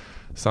pick.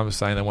 Some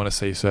saying they want to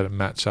see certain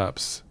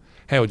matchups.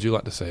 How would you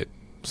like to see it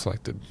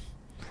selected?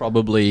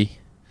 Probably,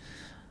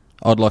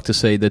 I'd like to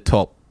see the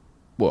top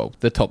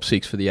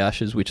 6 for the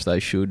Ashes, which they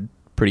should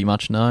pretty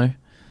much know,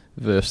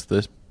 versus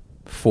the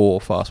 4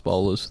 fast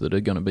bowlers that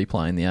are going to be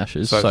playing the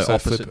Ashes. So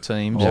opposite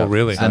teams. Oh,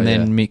 really? And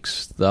then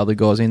mix the other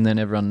guys in, then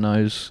everyone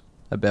knows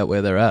about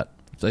where they're at.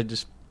 If they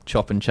just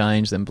chop and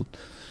change, then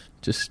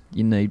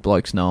you need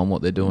blokes knowing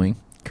what they're doing.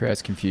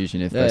 Creates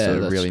confusion if they sort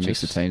of really mix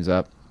the teams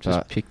up.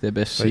 Just pick their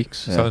best 6.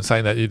 Someone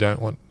saying that you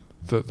don't want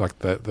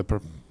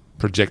the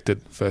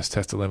projected first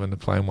Test 11 to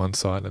play on one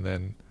side and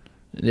then...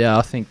 Yeah,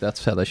 I think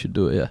that's how they should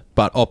do it, yeah.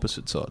 But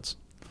opposite sides.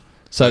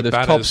 So the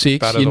top batters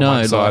 6, on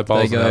one side,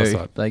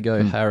 they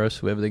go Harris,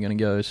 whoever they're going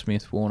to go,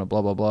 Smith, Warner,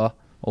 blah, blah, blah,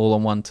 all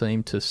on one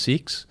team to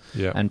 6,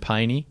 and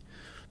Payne,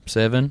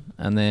 7,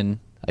 and then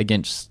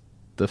against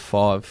the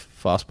 5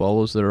 fast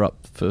bowlers that are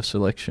up for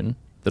selection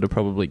that are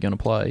probably going to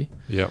play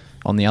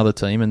on the other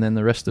team, and then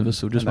the rest of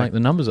us will just make the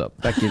numbers up.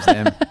 That gives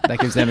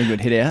them a good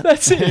hit out.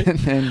 That's it.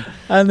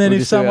 and then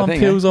if someone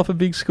peels off a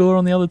big score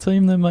on the other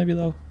team, then maybe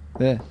they'll...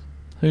 Yeah.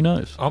 Who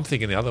knows? I'm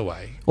thinking the other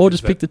way. Or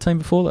just pick the team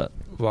before that.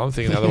 Well, I'm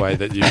thinking the other way,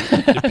 that you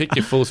pick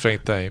your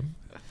full-strength team.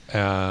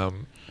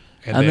 And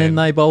then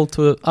they bowl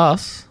to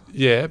us.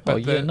 Yeah,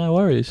 but no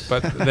worries.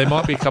 But there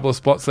might be a couple of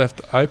spots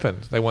left open.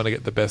 They want to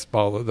get the best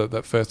bowler,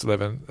 that first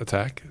 11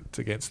 attack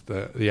against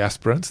the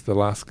aspirants, the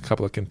last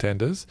couple of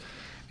contenders.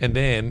 And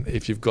then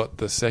if you've got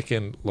the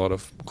second lot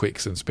of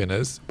quicks and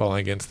spinners bowling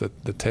against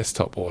the Test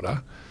top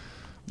order,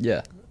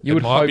 it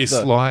might be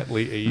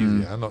slightly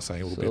easier. I'm not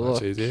saying it will be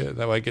much easier.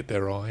 That way, get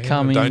their eye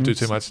in. Don't do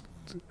too much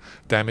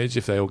damage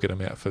if they all get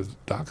them out for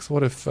ducks.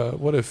 What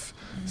if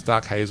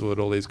Stark Hazelwood,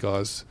 all these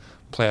guys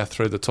plough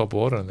through the top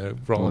order and they're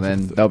rolling? Well,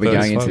 then they'll be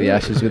going into the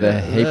Ashes with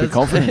a heap of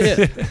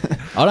confidence.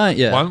 I don't.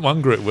 Yeah,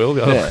 one group will.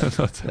 The other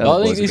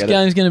I think this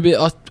game's going to be.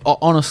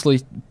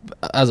 Honestly,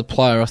 as a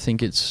player, I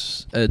think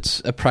it's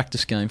a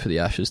practice game for the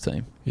Ashes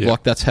team. Yeah.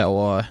 Like that's how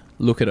I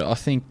look at it. I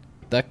think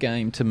that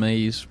game to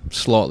me is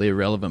slightly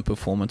irrelevant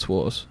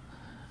performance-wise.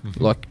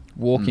 Mm-hmm. Like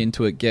walk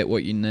into it, get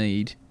what you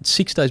need. It's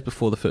 6 days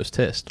before the first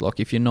Test. Like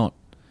if you're not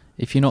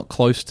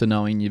close to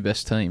knowing your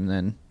best team,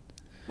 then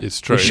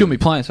it's true. You shouldn't be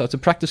playing. So it's a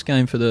practice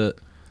game for the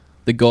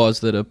guys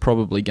that are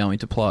probably going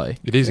to play.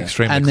 It is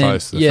extremely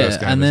close to the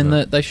first game. And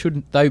then they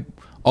should.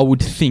 I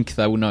would think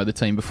they will know the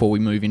team before we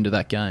move into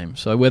that game.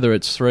 So whether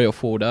it's 3 or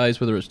 4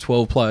 days, whether it's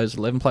 12 players,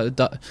 11 players,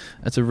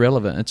 it's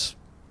irrelevant. It's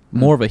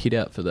more of a hit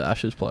out for the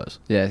Ashes players.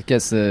 Yeah, it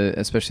gets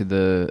especially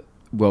the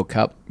World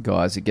Cup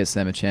guys, it gets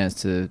them a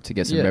chance to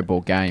get some red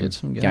ball game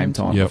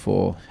time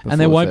before. And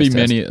there won't be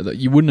many.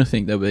 You wouldn't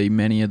think there'll be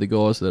many of the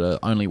guys that are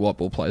only white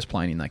ball players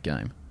playing in that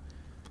game.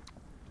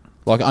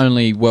 Like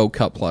only World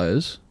Cup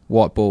players,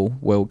 white ball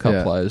World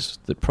Cup players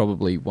that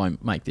probably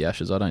won't make the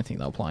Ashes. I don't think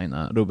they'll play in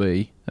that. It'll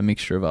be a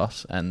mixture of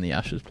us and the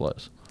Ashes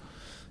players.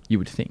 You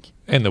would think.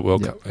 And the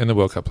World Cup and the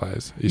World Cup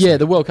players.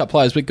 The World Cup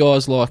players, but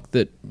guys like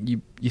that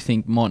you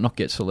think might not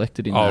get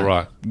selected in that.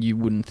 Right. You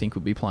wouldn't think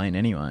would be playing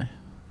anyway.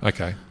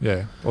 Okay,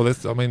 yeah. Well, they're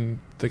going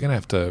to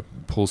have to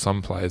pull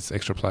some players,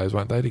 extra players,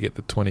 won't they, to get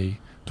the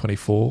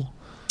 24?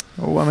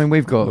 Well, I mean,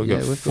 we've got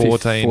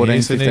 14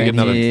 here, so you get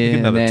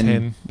another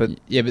 10. But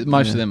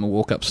most of them are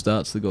walk-up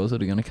starts, the guys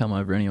that are going to come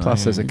over anyway.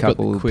 Plus, there's a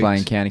couple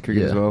playing county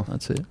cricket as well.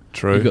 That's it.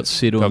 True. You've got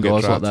Siddle and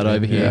guys like that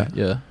over here.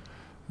 Yeah.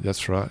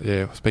 That's right,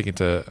 yeah. Speaking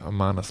to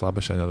Amana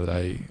Slabashan the other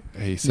day,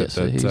 he said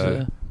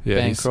that...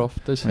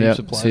 Bancroft, there's heaps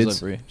of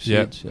players over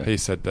here. He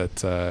said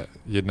that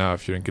you'd know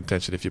if you're in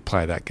contention if you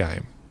play that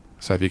game.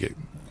 So if you get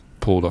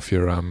pulled off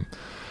your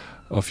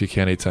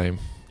county team,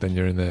 then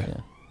you're in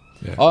there.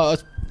 Yeah.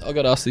 I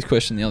got asked this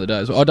question the other day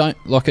as well. I don't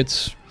like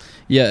it's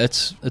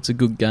a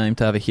good game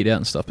to have a hit out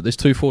and stuff, but there's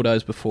 2-4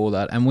 days before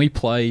that, and we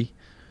play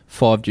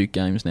 5 Duke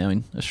games now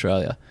in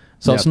Australia.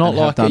 So it's not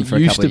like it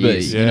used to be.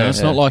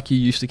 It's not like you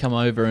used to come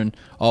over and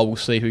we'll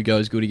see who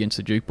goes good against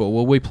the Duke ball.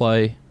 Well, we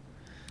play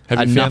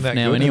enough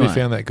now anyway. Have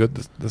you found that good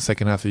the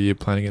second half of the year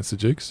playing against the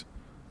Dukes?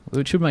 Well,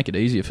 it should make it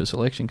easier for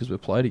selection because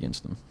we've played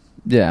against them.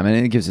 Yeah, I mean,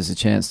 it gives us a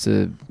chance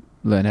to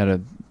learn how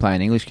to play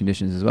in English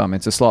conditions as well. I mean,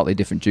 it's a slightly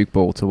different Duke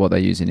ball to what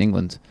they use in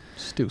England.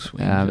 Still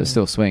swings. It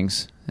still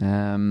swings.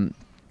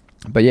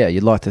 But yeah,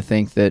 you'd like to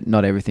think that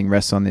not everything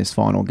rests on this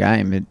final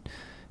game.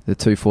 The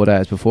 2-4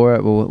 days before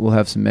it will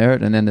have some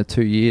merit, and then the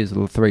 2 years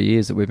or 3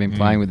 years that we've been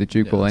playing with the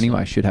Duke ball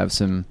anyway should have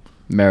some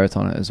merit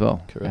on it as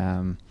well. Correct.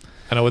 And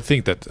I would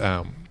think that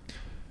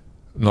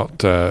not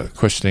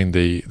questioning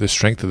the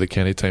strength of the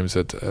county teams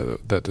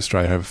that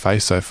Australia have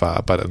faced so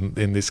far, but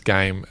in this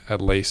game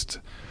at least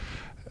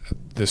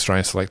the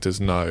Australian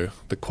selectors know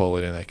the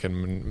quality and they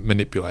can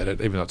manipulate it,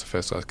 even though it's a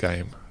first class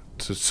game,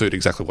 to suit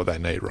exactly what they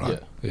need,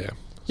 right? Yeah,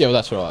 well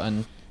that's right.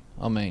 And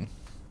I mean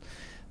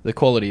the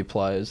quality of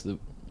players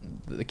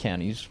the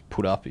counties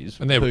put up is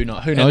who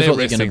knows what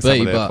they're going to be.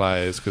 Some of their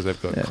players because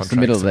they've got contracts. It's the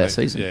middle of their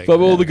season. Yeah, but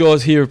all the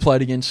guys here have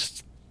played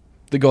against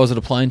the guys that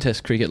are playing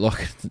Test cricket.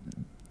 Like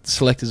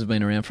selectors have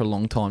been around for a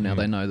long time now.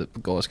 They know that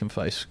the guys can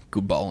face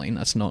good bowling.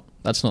 That's not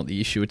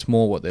the issue. It's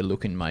more what they're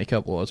looking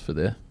makeup wise for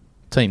their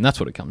team. That's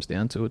what it comes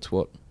down to. It's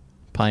what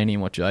Payne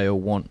and what JL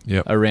want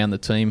around the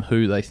team,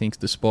 who they think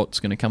the spot's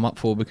going to come up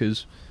for.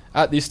 Because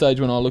at this stage,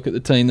 when I look at the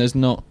team, there's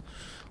not.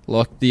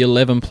 Like the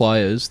 11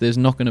 players, there's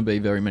not going to be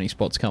very many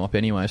spots come up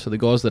anyway. So the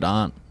guys that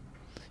aren't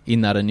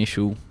in that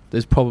initial,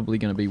 there's probably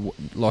going to be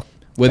like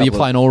whether you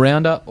play an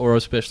all-rounder or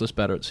a specialist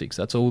batter at 6.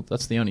 That's all.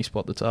 That's the only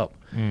spot that's up,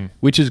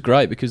 which is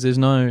great because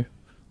that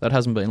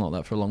hasn't been like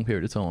that for a long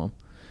period of time.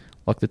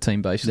 Like the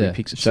team basically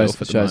picks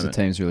itself at the moment. Shows the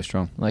team's really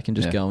strong. They can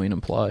just go in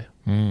and play,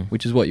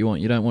 which is what you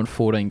want. You don't want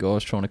 14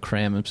 guys trying to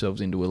cram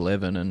themselves into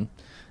 11 and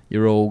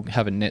you're all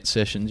having net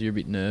sessions. You're a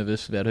bit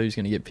nervous about who's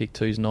going to get picked,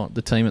 who's not.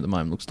 The team at the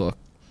moment looks like,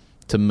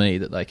 to me,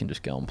 that they can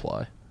just go and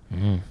play. Do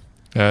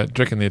you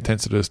reckon the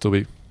intensity will still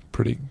be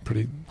pretty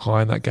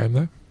high in that game,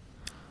 though?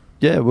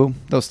 Yeah, well,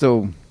 they'll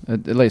still,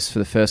 at least for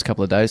the first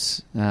couple of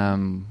days,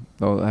 they'll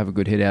have a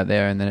good hit out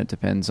there, and then it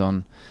depends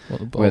on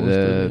where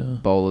the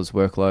bowlers'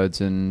 workloads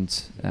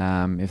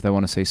and if they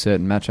want to see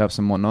certain matchups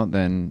and whatnot,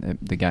 then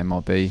the game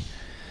might be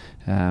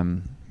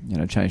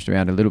changed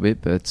around a little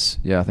bit. But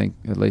yeah, I think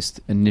at least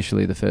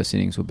initially the first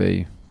innings will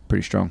be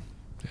pretty strong.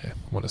 Yeah,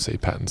 I want to see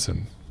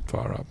Pattinson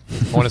fire up.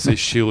 I want to see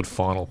Shield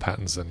final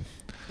Pattinson.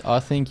 I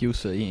think you'll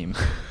see him.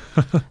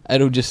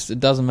 It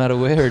doesn't matter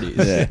where it is.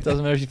 Yeah. It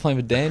doesn't matter if you're playing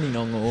for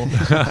Dandenong or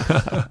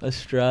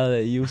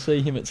Australia. You'll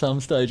see him at some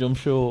stage, I'm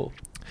sure.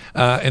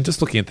 And just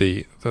looking at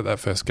that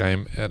first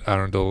game at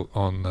Arundel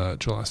on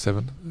July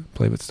 7th, I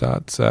believe it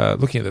starts.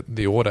 Looking at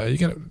the order, are you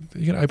going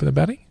to open the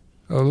batting?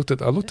 I looked at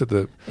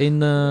the in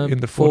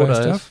the 4 day days,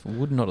 stuff.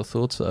 Would not have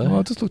thought so. Well,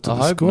 I just looked at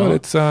the hope squad. not.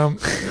 It's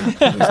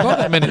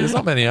there's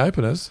not many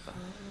openers.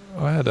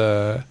 I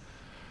had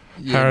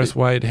Harris,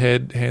 Wade,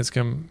 Head,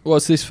 Handscomb.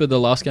 What's this for the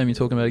last game you're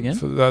talking about again?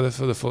 For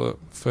the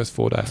first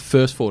 4 days.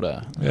 First 4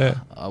 day. Yeah.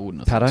 I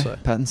wouldn't have thought so.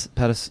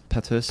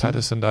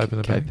 Patterson to open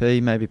the batting.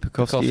 KP, maybe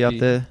Pekowski up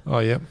there. Oh,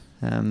 yeah.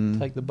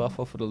 Take the buff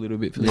off it a little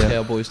bit for the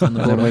Cowboys down the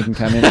And then bottom. we can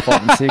come in at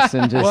 5 and 6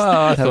 and just Well,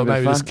 I have thought a bit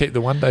maybe of just fun. keep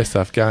the 1 day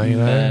stuff going.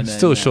 No,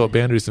 Still short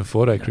boundaries in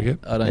 4 day cricket.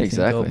 I don't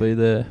Exactly. think I'll be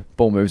there.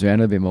 Ball moves around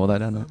a bit more, though,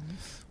 don't it?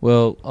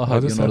 Well, I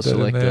hope just you're not a had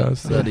that in there.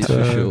 selector. That is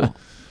for sure.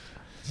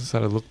 Just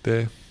had a look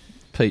there.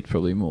 Pete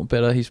probably more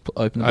better. He's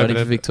opened the batting Open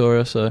for it.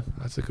 Victoria, so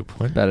That's a good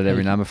point. Batted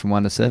every number from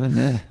 1 to 7,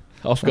 yeah.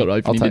 I've got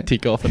opening to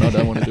tick off, and I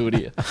don't want to do it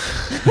here.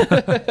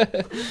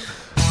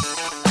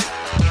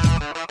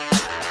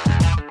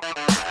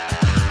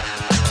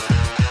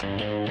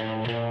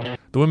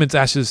 The Women's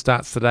Ashes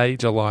starts today,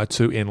 July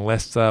 2 in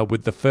Leicester,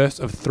 with the first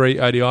of 3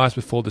 ODIs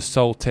before the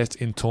Seoul Test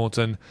in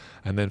Taunton,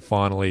 and then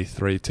finally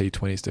 3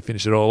 T20s to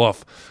finish it all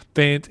off.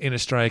 Fans in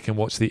Australia can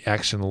watch the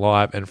action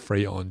live and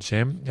free on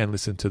Gem and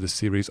listen to the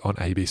series on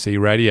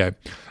ABC Radio.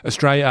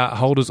 Australia are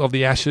holders of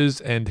the Ashes,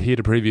 and here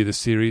to preview the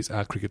series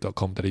are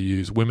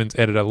cricket.com.au's women's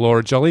editor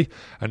Laura Jolly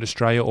and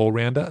Australia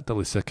all-rounder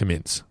Delissa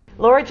Cummins.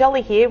 Laura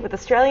Jolly here with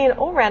Australian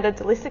all-rounder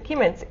Delissa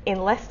Cummins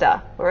in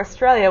Leicester, where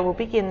Australia will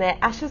begin their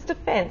Ashes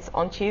defence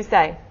on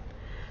Tuesday.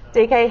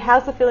 DK,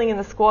 how's the feeling in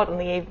the squad on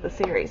the eve of the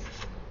series?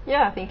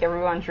 Yeah, I think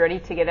everyone's ready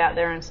to get out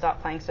there and start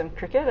playing some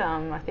cricket.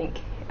 I think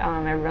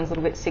everyone's a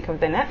little bit sick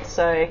of their nets,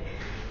 so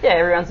yeah,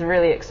 everyone's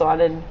really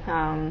excited,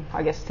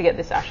 I guess, to get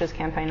this Ashes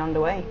campaign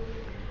underway.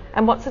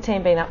 And what's the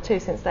team been up to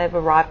since they've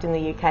arrived in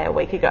the UK a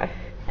week ago?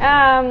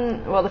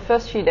 Well, the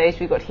first few days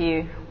we got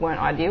here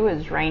weren't ideal. It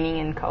was raining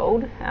and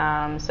cold,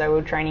 so we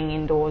were training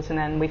indoors, and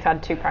then we've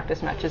had 2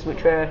 practice matches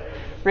which were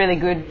really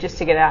good just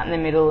to get out in the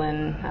middle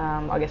and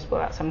I guess blow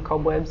out some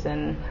cobwebs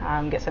and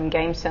get some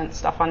game sense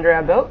stuff under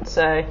our belt.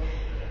 So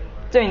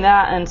doing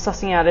that and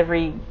sussing out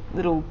every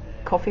little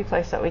coffee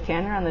place that we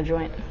can around the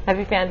joint. Have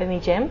you found any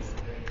gems?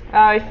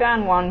 We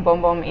found one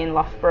bomb in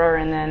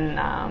Loughborough, and then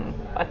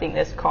I think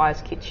there's Kai's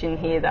Kitchen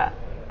here that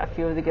a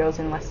few of the girls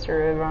in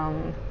Leicester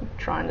are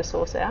trying to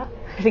source out.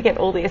 To get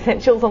all the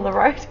essentials on the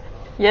road?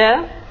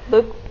 Yeah,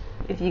 look,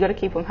 if you got to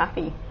keep them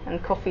happy,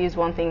 and coffee is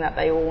one thing that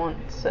they all want.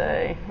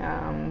 So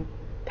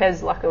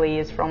Pez luckily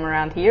is from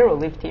around here, or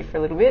lived here for a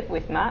little bit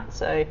with Matt,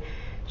 so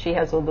she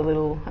has all the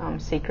little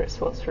secret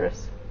spots for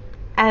us.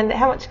 And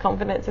how much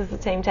confidence is the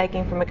team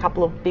taking from a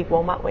couple of big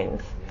warm-up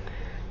wins?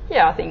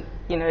 Yeah, I think,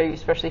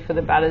 especially for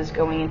the batters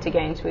going into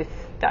games with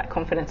that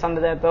confidence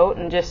under their belt,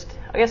 and just,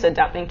 I guess,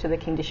 adapting to the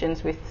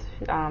conditions with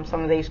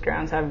some of these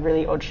grounds have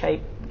really odd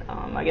shaped,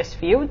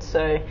 fields.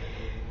 So,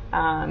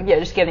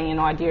 just getting an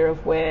idea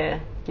of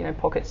where,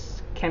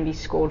 pockets can be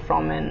scored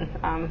from, and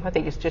I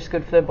think it's just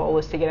good for the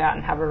bowlers to get out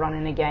and have a run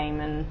in a game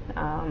and,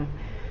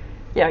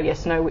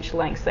 know which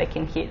lengths they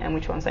can hit and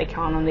which ones they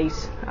can't on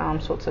these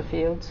sorts of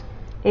fields.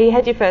 You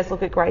had your first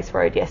look at Grace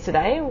Road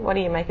yesterday. What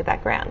do you make of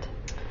that ground?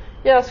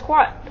 Yeah, it's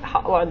quite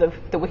hard. Well,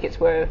 the wickets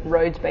were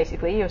roads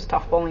basically. It was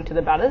tough bowling to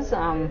the batters.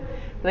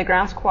 The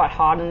ground's quite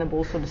hard and the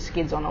ball sort of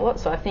skids on a lot,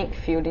 so I think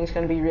fielding's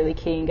going to be really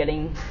key in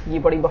getting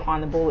your body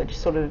behind the ball. It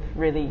just sort of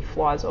really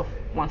flies off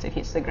once it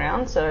hits the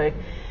ground. So,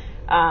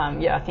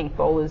 I think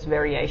bowlers'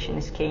 variation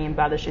is key, and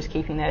batters just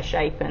keeping their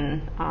shape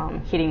and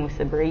hitting with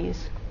the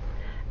breeze.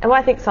 And what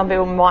I think some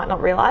people might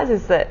not realise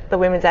is that the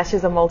Women's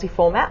Ashes are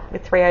multi-format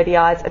with 3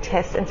 ODIs, a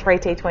Test and 3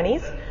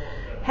 T20s.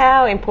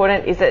 How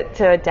important is it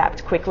to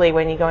adapt quickly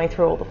when you're going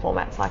through all the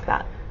formats like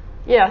that?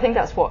 Yeah, I think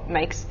that's what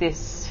makes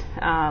this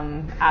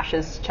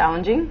Ashes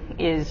challenging,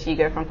 is you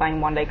go from playing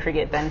 1-day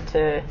cricket then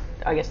to,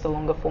 I guess, the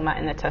longer format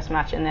in the Test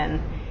match, and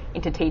then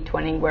into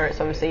T20 where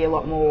it's obviously a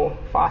lot more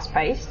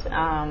fast-paced.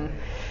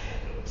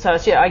 So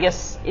I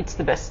guess it's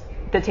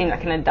the team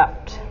that can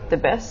adapt the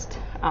best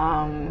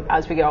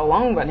as we go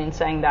along, but in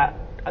saying that,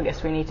 I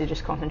guess we need to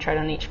just concentrate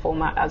on each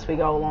format as we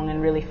go along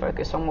and really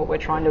focus on what we're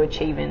trying to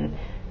achieve in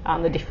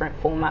the different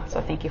formats,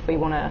 I think, if we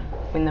want to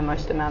win the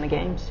most amount of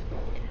games.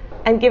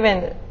 And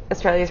given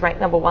Australia's ranked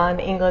number 1,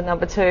 England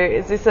number 2,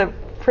 is this a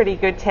pretty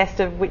good test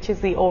of which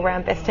is the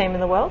all-round best team in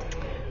the world?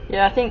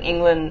 Yeah, I think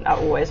England are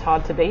always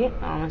hard to beat,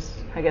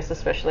 I guess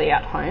especially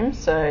at home.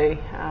 So,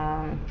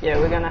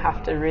 we're going to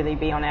have to really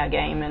be on our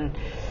game and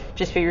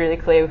just be really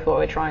clear with what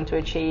we're trying to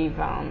achieve,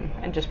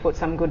 and just put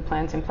some good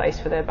plans in place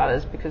for their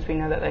batters, because we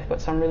know that they've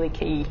got some really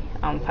key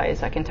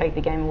players that can take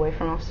the game away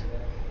from us.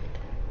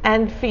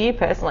 And for you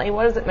personally,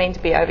 what does it mean to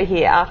be over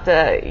here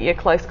after your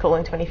close call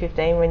in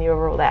 2015 when you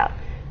were ruled out?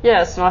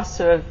 Yeah, it's nice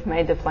to have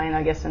made the plane,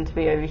 I guess, and to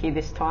be over here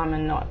this time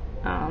and not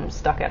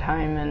stuck at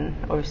home and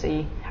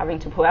obviously having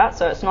to pull out.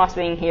 So it's nice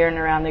being here and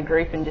around the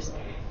group and just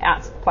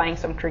out playing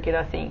some cricket.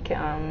 I think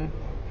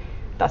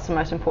that's the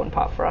most important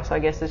part for us, I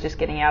guess, is just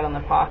getting out on the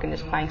park and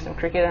just playing some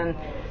cricket, and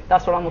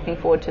that's what I'm looking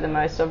forward to the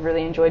most. I've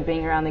really enjoyed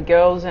being around the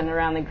girls and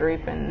around the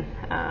group, and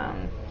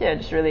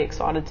just really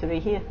excited to be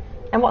here.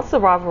 And what's the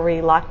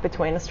rivalry like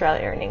between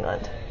Australia and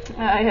England?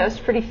 It's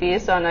pretty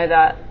fierce. I know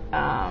that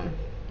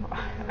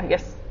I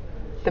guess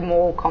the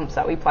more comps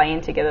that we play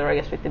in together, I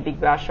guess with the Big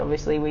Bash,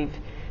 obviously we've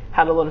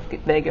had a lot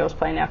of their girls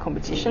play in our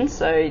competitions,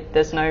 so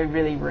there's no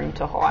really room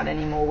to hide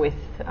anymore with,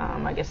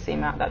 I guess, the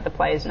amount that the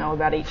players know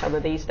about each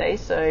other these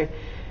days. So,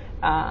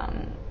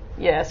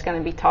 it's going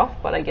to be tough,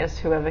 but I guess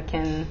whoever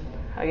can,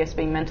 I guess,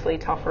 be mentally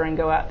tougher and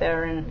go out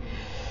there and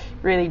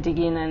really dig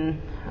in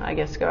and, I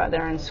guess, go out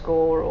there and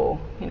score or,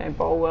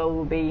 bowl well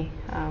will be,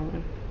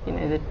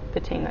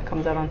 the team that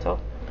comes out on top.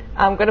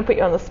 I'm going to put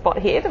you on the spot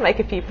here to make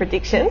a few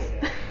predictions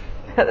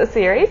for the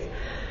series.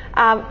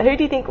 Who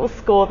do you think will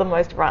score the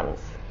most runs?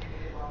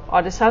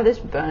 I just have this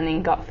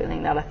burning gut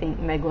feeling that I think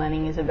Meg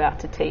Lanning is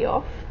about to tee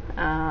off.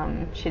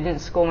 She didn't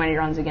score many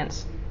runs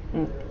against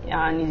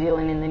New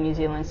Zealand in the New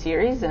Zealand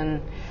series,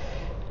 and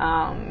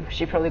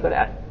she probably got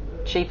out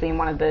cheaply in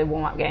one of the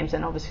warm-up games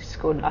and obviously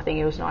scored, I think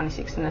it was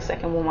 96 in the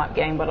second warm-up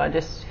game, but I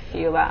just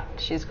feel that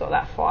she's got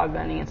that fire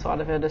burning inside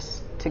of her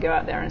to go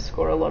out there and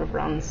score a lot of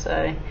runs.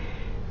 So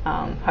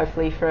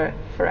hopefully for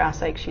our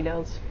sake she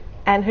does.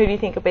 And who do you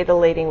think will be the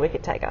leading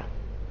wicket taker?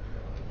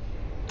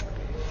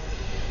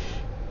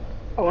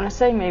 I want to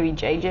say maybe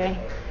JJ.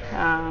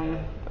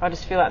 I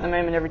just feel at the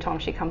moment every time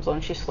she comes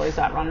on she slows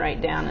that run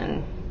rate down,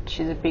 and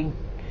she's a big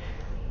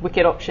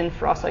wicket option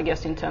for us, I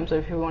guess, in terms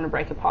of who we want to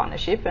break a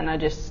partnership. And I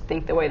just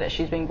think the way that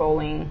she's been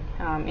bowling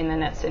in the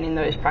nets and in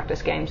those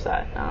practice games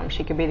that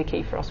she could be the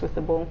key for us with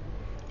the ball.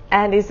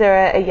 And is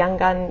there a young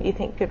gun you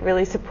think could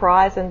really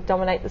surprise and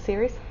dominate the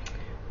series?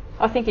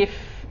 I think if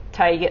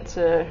Tay gets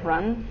a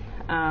run,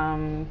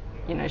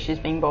 she's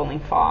been bowling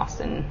fast,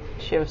 and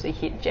she obviously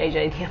hit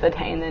JJ the other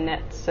day in the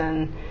nets,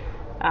 and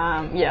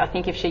I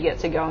think if she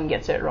gets a go and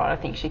gets it right, I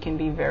think she can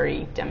be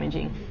very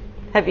damaging.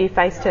 Have you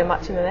faced her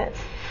much in the nets?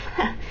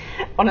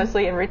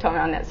 Honestly, every time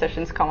our net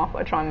sessions come up,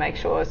 I try and make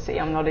sure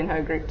I'm not in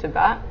her group to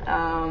bat.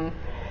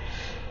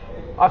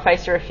 I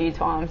faced her a few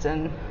times,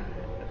 and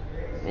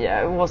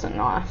it wasn't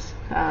nice.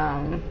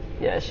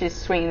 She's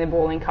swinging the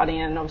ball and cutting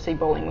it, and obviously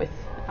bowling with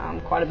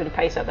quite a bit of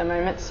pace at the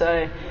moment,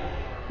 so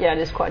it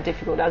is quite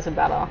difficult as a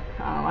batter.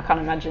 I can't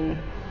imagine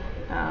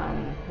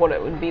what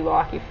it would be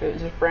like if it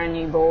was a brand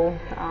new ball.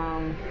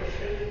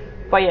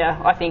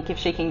 I think if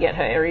she can get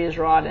her areas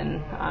right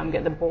and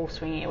get the ball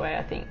swinging away,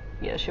 I think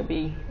she'll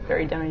be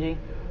very damaging.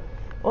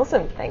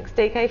 Awesome. Thanks,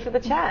 DK, for the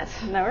chat.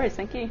 No worries,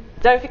 thank you.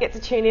 Don't forget to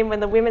tune in when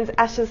the Women's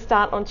Ashes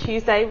start on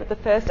Tuesday with the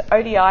first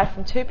ODI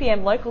from 2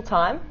 p.m. local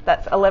time.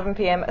 That's 11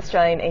 p.m.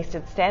 Australian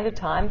Eastern Standard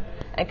Time.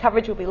 And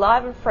coverage will be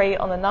live and free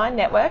on the 9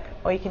 network,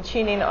 or you can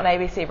tune in on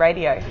ABC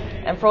Radio.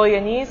 And for all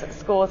your news,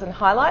 scores and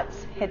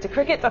highlights, head to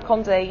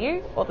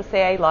cricket.com.au or the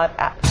CA Live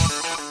app.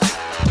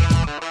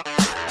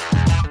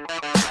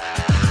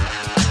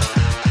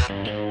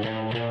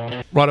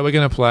 Right, we're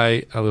going to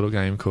play a little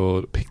game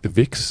called Pick the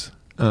Vicks.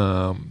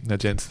 Now,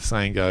 gents, the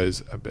saying goes,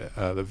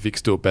 the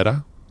Vicks do it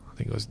better. I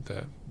think it was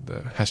the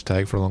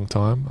hashtag for a long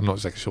time. I'm not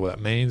exactly sure what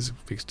that means.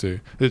 Vicks do.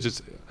 It's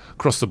just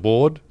across the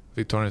board,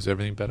 Victorians do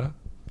everything better.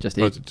 Just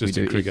in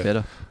cricket.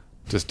 Better.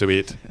 Just do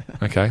it.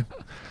 Okay.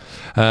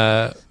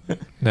 Now,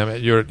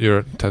 mate, you're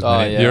a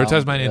Tasmanian. You're a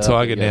Tasmanian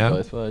Tiger now.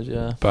 Both ways,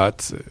 yeah.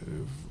 But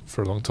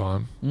for a long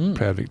time,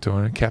 proud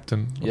Victorian,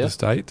 captain of the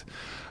state.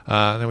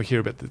 Then we hear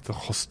about the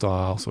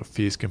hostile, sort of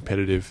fierce,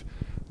 competitive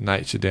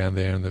nature down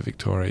there in the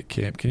Victoria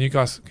camp. Can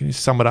you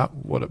sum it up?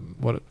 What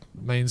it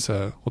means?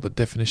 What the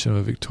definition of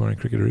a Victorian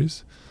cricketer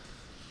is?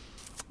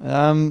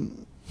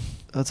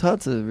 It's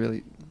hard to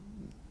really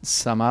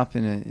sum up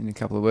in a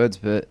couple of words,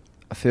 but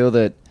I feel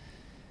that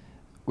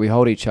we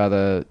hold each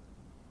other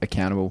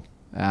accountable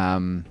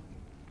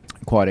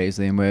quite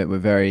easily, and we're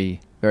very,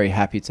 very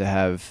happy to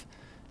have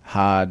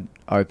hard,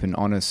 open,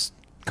 honest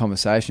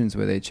conversations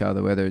with each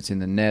other, whether it's in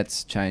the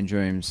nets, change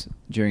rooms,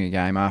 during a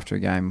game, after a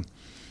game,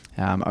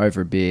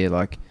 over a beer.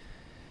 Like,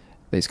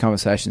 these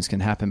conversations can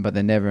happen, but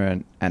they're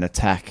never an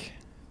attack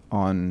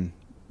on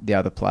the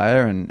other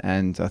player,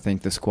 and I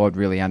think the squad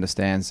really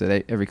understands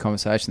that every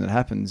conversation that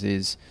happens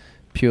is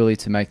purely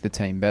to make the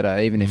team better,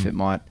 even if it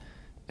might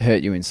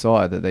hurt you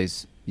inside,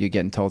 that you're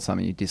getting told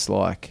something you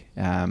dislike.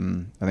 I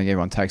think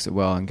everyone takes it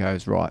well and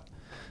goes, right,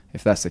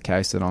 if that's the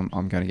case, then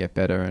I'm going to get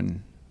better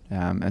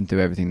and do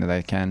everything that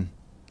they can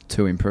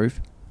to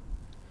improve.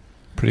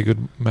 Pretty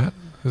good, Matt?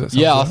 Is that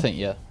Yeah, I something? think,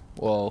 yeah.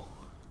 Well,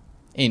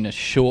 in a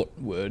short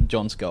word,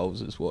 John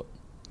Scholes is what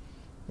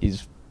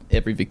is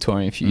every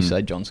Victorian. If you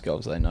say John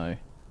Scholes, they know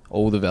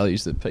all the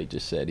values that Pete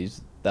just said.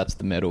 That's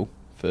the medal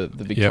for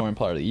the Victorian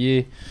Player of the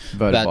Year.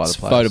 That's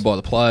voted by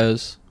the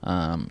players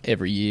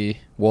every year.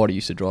 Whitey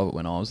used to drive it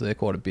when I was there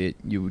quite a bit.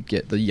 You would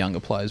get the younger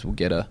players will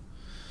get a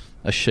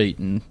sheet,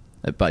 and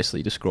it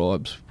basically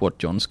describes what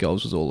John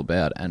Scholes was all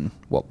about. And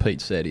what Pete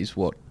said is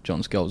what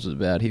John Scholes was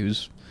about. He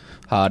was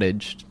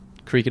hard-edged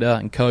cricketer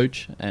and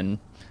coach, and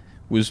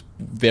was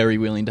very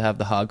willing to have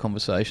the hard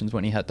conversations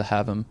when he had to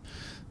have them,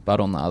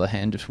 but on the other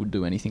hand just would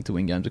do anything to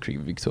win games of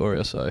cricket for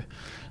Victoria. So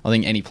I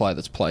think any player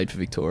that's played for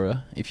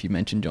Victoria, if you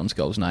mention John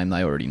Scholes' name,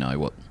 they already know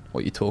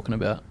what you're talking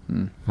about.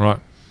 Right,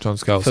 John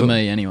Scholes. For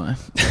me, anyway.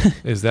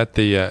 Is that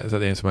the answer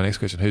to my next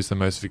question? Who's the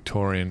most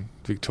Victorian?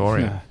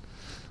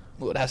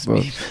 Well, it has to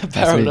be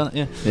Barrow, doesn't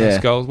it? Yeah.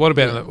 Scholes. What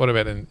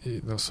about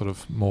in the sort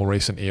of more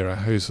recent era?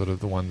 Who's sort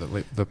of the one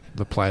that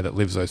the player that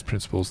lives those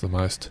principles the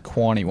most?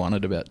 Quiney won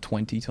it about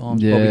 20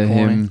 times. Yeah, Bobby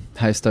him.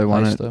 Haystow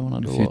won it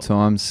a few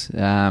times.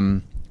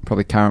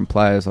 Probably current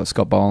players like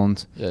Scott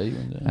Boland. Yeah, he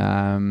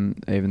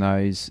went even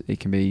though he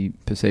can be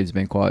perceived as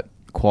being quite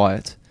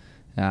quiet.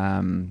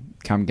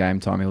 Come game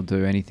time, he'll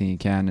do anything he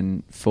can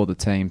and for the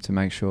team to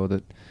make sure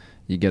that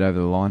you get over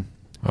the line.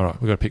 All right,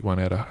 we've got to pick one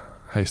out of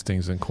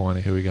Hastings and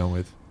Quiney. Who are we going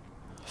with?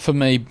 For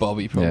me,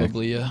 Bobby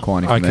probably. Yeah.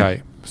 Quiney.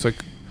 Okay,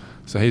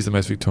 so he's the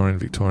most Victorian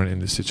in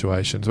this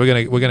situation. So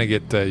we're gonna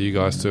get you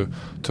guys to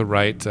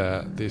rate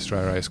the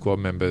Australia A squad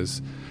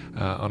members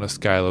on a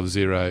scale of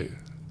 0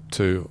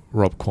 to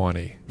Rob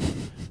Quiney.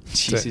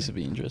 Jeez, this would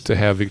be interesting.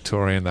 To how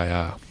Victorian they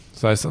are.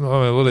 So a lot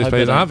of these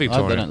people aren't Victorian. I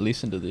hope they don't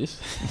listen to this.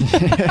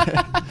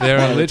 There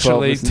are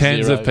literally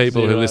tens of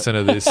people who listen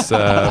to this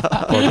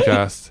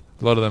podcast.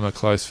 A lot of them are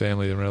close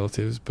family and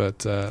relatives, but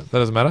that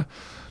doesn't matter.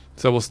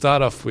 So we'll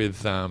start off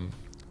with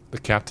the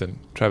captain,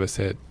 Travis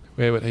Head.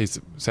 He's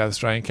South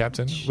Australian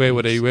captain. Where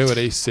would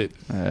he sit?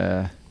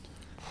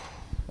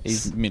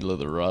 He's middle of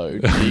the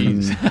road.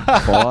 He's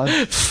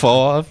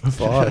 5.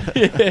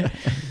 Yeah.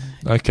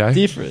 Okay.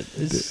 Different.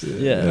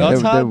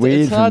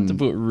 It's hard to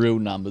put real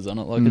numbers on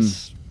it. Like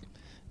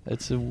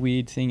it's a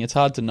weird thing. It's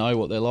hard to know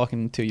what they're like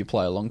until you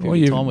play a long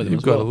period of time with them.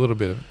 You've got a little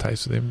bit of a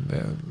taste of them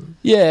now.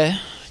 Yeah.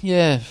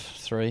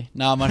 3.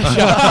 No, I'm only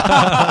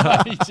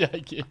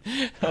joking.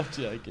 I'm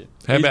joking.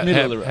 How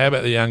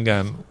about the young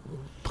gun,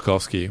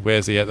 Pekowski?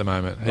 Where's he at the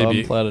moment? I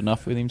haven't played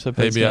enough with him, so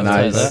he's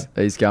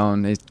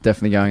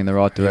definitely going in the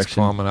right direction. He's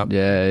climbing up.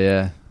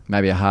 Yeah.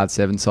 Maybe a hard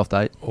 7, soft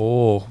 8.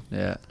 Oh.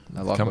 Yeah.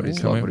 I like what he's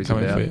about.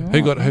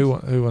 Who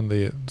won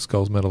the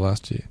Scholes medal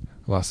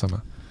last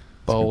summer?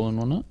 Boland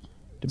won it.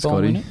 Did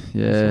Scotty? Boland win it?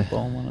 Yeah.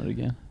 Boland won it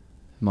again.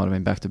 Might have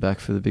been back-to-back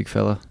for the big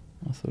fella.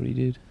 I thought he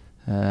did.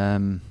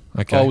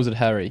 Okay. Oh, was it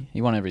Harry?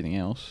 He won everything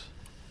else.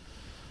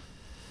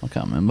 I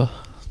can't remember.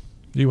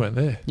 You weren't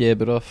there. Yeah,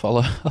 but I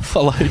follow.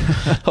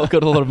 I've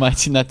got a lot of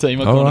mates in that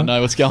team. I kind of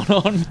know what's going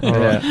on. All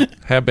right.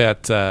 How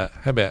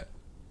about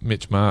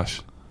Mitch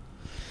Marsh?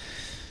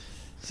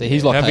 See,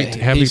 he's like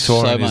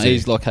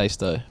he's like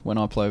Haystow. When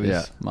I play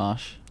with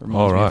Marsh,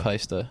 reminds me of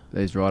Haystow.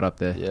 He's right up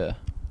there. Yeah.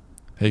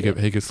 He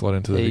could slot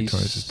into the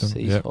Victorian system.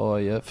 He's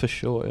high, for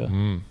sure.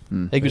 Yeah.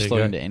 He could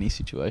slot into any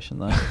situation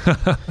though.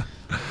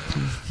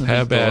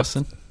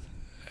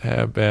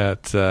 How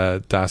about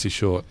Darcy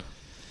Short?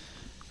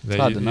 It's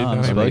hard to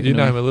know. You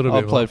know him a little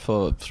bit. I played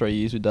for 3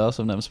 years with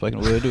Darcy. I've never spoken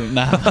a word to him.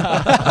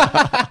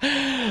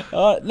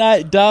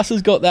 No,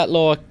 Darcy's got that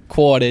like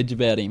quiet edge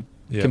about him.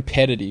 Yeah.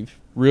 Competitive,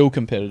 real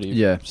competitive.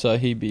 Yeah. So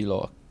he'd be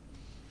like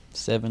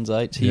 7s,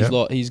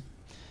 8s.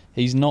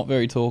 He's not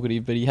very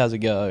talkative, but he has a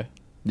go.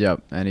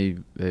 Yep,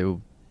 and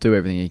he'll do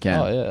everything he can.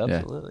 Oh yeah,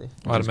 absolutely.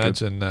 Yeah. I'd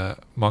imagine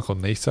Michael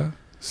Nisa,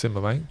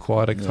 similar vein,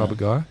 quieter type of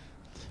guy.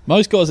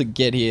 Most guys that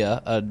get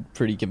here are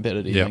pretty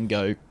competitive and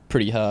go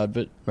pretty hard,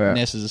 but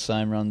Ness is the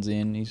same. Runs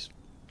in, he's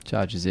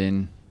charges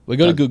in. We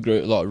got a good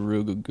group, like a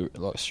real good group,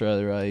 like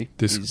Australia A.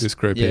 This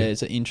group, yeah,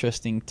 it's an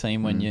interesting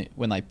team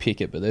when they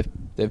pick it, but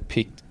they've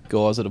picked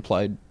guys that have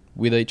played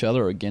with each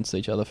other or against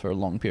each other for a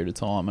long period of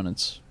time, and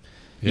it's.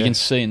 You can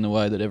see in the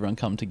way that everyone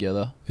come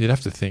together. You'd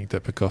have to think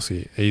that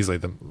Pekowski easily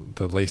the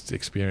least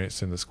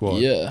experienced in the squad.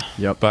 Yeah.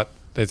 Yep. But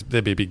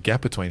there'd be a big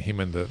gap between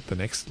him and the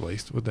next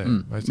least, would there?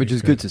 Which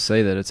is good to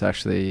see that it's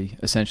actually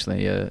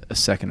essentially a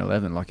second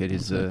 11, like it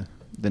is the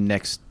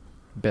next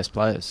best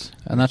players.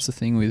 And that's the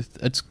thing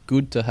with it's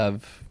good to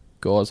have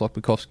guys like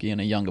Pekowski and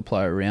a younger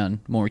player around,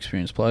 more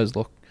experienced players.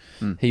 Like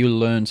he will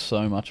learn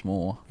so much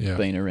more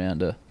being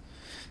around a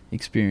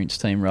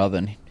experienced team rather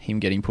than him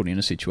getting put in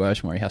a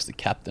situation where he has to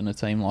captain a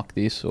team like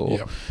this,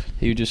 or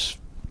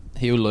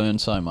he'll learn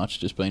so much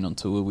just being on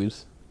tour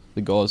with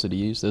the guys that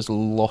he is. There's a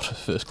lot of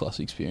first class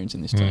experience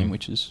in this team,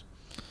 which is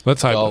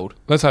gold.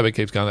 Let's hope it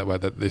keeps going that way,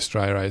 that the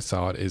Australia A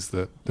side is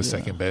the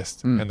second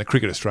best and the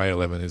Cricket Australia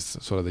 11 is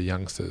sort of the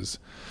youngsters.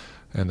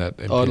 And that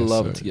I'd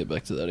love to get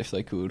back to that if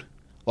they could.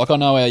 Like I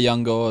know our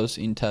young guys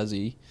in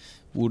Tassie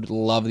would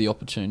love the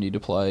opportunity to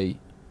play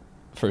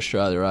for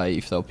Australia A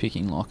if they were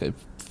picking like a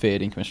fair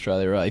dinkum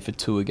Australia A for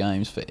tour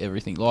games, for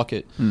everything like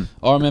it.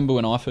 I remember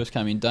when I first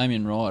came in,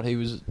 Damien Wright, he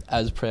was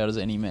as proud as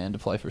any man to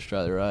play for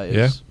Australia A.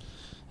 Yeah.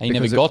 He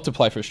never got to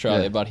play for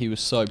Australia, but he was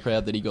so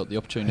proud that he got the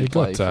opportunity to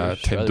play for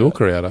Australia.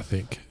 Tendulkar out, I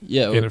think.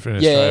 Yeah, in an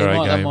Australia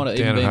A game might have down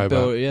even in been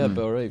Hobart.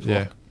 Bell Reeve. Yeah.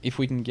 Like, if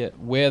we can get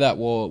where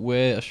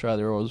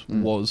Australia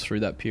was through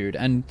that period,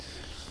 and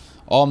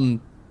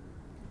I'm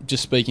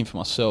just speaking for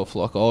myself,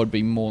 like I would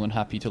be more than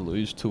happy to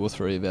lose 2 or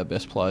 3 of our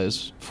best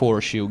players for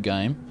a Shield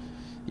game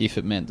if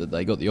it meant that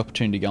they got the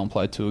opportunity to go and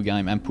play a tour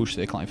game and push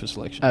their claim for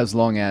selection. As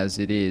long as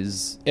it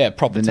is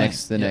proper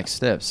the next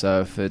step.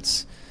 So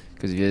if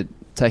you're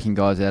taking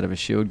guys out of a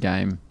Shield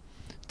game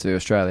to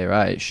Australia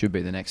A, it should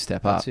be the next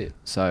step up. That's it.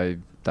 So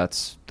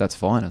that's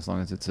fine as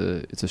long as it's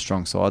a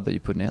strong side that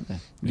you're putting out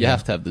there. You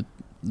have to have the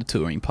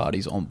touring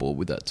parties on board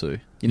with that too.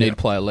 You need to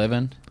play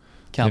 11.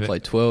 Can't play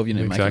 12. You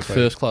need to make a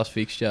first-class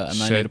fixture, and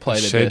they need to play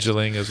their best.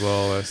 Scheduling as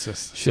well. There's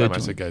just so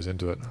much that goes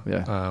into it.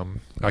 Yeah.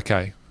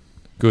 Okay.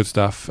 Good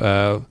stuff.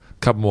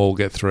 Couple more we'll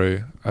get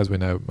through. As we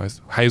know,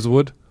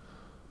 Hazelwood.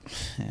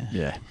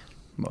 Yeah.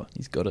 Well,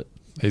 he's got it.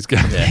 He's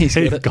got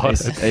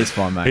it. He's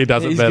fine, mate. He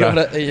does it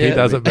better. He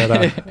does it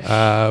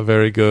better.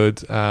 Very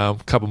good.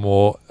 Couple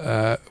more.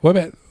 What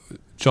about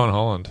John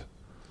Holland?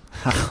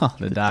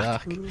 The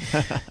Duck.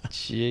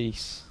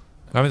 Jeez.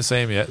 I haven't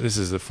seen him yet. This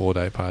is the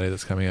 4-day party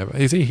that's coming up.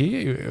 Is he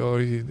here or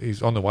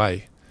he's on the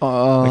way?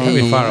 Oh, They can't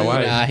be far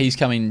away. Nah, he's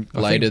coming I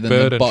later think than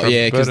Bird the...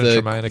 and because Bird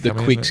and Tremaine are the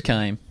coming, quicks isn't it?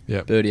 came.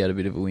 Yep. Birdie had a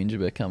bit of a whinge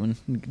about coming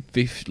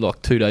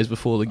like 2 days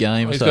before the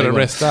game. He's got to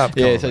rest up.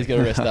 Yeah, so he's got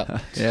to rest up.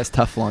 Yeah, it's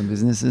tough line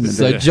business, isn't it?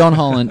 So John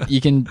Holland,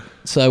 you can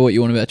say what you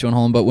want about John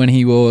Holland, but when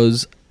he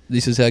was...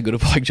 This is how good a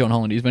bloke John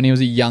Holland is. When he was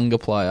a younger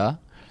player...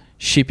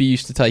 Shippy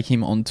used to take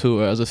him on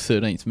tour as a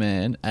 13th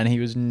man, and he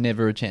was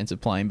never a chance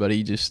of playing, but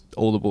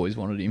all the boys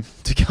wanted him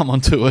to come on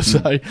tour,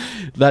 so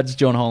that's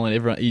John Holland.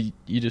 Everyone,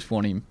 you just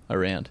want him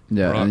around.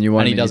 Yeah, right. And you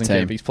want him he doesn't in your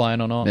care team. if he's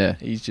playing or not. Yeah.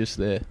 He's just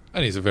there.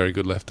 And he's a very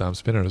good left-arm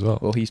spinner as well.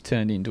 Well, he's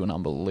turned into an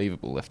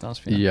unbelievable left-arm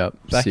spinner. Yep,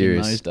 Back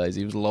serious. in those days,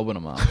 he was lobbing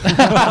them up.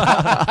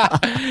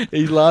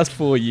 His last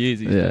 4 years,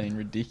 he's been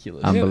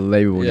ridiculous.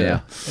 Unbelievable, Yeah.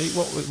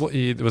 What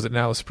year was it?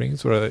 Alice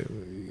Springs?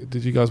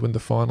 Did you guys win the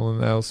final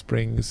in Alice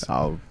Springs?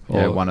 Oh,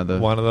 yeah, one of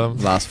them.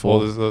 Last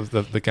 4. Or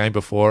the game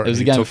before. It was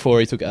the game before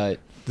he took 8.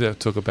 Yeah,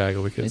 took a bag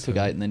of wickets. He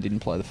took 8 and then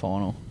didn't play the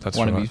final. That's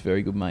One right. of his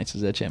very good mates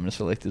is our chairman of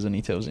selectors, and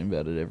he tells him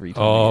about it every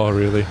time. Oh,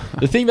 really?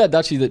 The thing about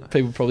Dutchie that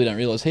people probably don't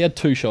realise, he had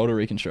 2 shoulder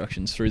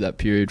reconstructions through that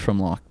period from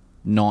like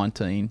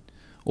 19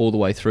 all the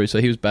way through. So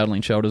he was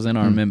battling shoulders then,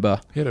 I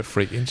remember. He had a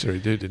freak injury,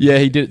 didn't Yeah,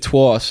 he did it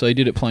twice. So he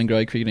did it playing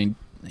grade cricket, and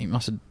he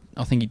must have...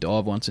 I think he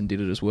dived once and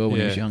did it as well when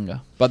he was younger.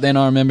 But then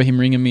I remember him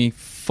ringing me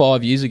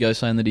 5 years ago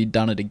saying that he'd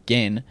done it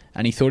again,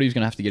 and he thought he was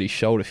going to have to get his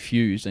shoulder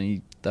fused,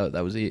 and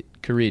that was it.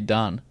 Career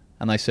done.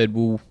 And they said,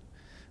 we'll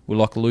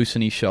like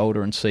loosen his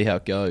shoulder and see how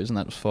it goes, and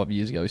that was 5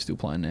 years ago. He's still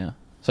playing now.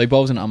 So he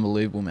bowls an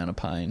unbelievable amount of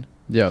pain.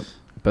 Yep,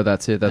 but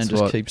that's it. That's and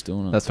just keeps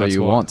doing it. That's what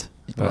you want.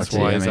 That's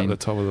why he's at the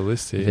top of the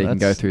list here. If he can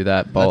go through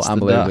that bowl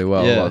unbelievably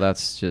well, yeah. well,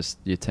 that's just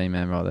your team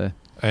man right there.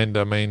 And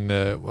I mean,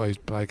 he's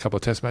played a couple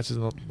of test matches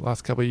in the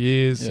last couple of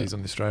years. Yeah. He's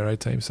on the Australia A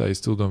team, so he's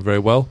still doing very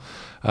well.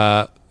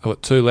 I've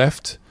got 2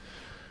 left.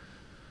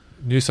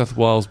 Country New South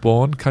Wales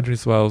born,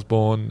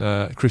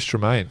 Chris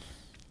Tremaine.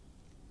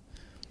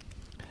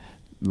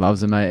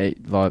 Loves him, mate.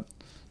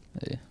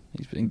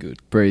 He's been good.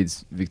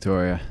 Breeds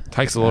Victoria.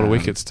 Takes a lot of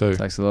wickets too.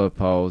 Takes a lot of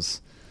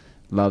poles.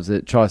 Loves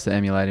it. Tries to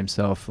emulate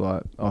himself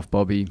off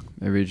Bobby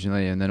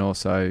originally, and then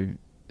also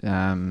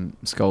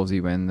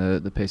Scholesy when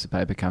the piece of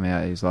paper come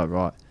out. He's like,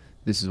 right,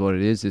 this is what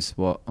it is. This is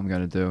what I'm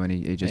going to do, and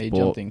he just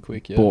jumped in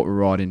quick. Yeah. Bought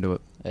right into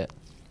it. Yeah.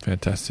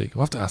 Fantastic.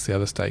 We'll have to ask the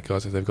other state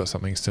guys if they've got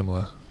something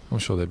similar. I'm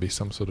sure there'd be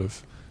some sort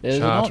of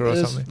charter or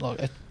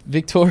something.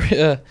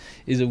 Victoria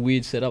is a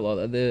weird setup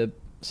like that.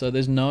 So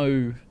there's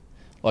no...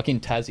 Like in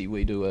Tassie,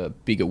 we do a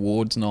big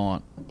awards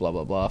night, blah,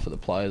 blah, blah, for the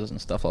players and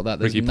stuff like that.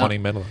 There's Ricky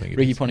Ponting medal, I think.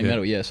 Ricky Ponting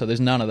medal, yeah. So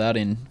there's none of that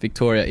in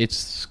Victoria. It's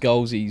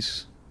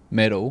Scholesy's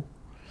medal,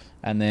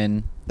 and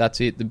then that's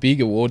it. The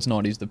big awards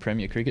night is the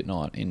Premier Cricket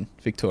night in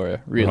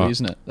Victoria, really,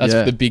 isn't it? That's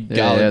the big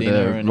gala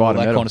dinner and all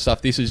that kind of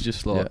stuff. This is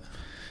just like...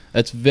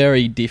 It's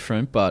very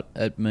different, but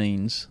it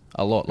means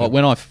a lot. Like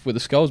with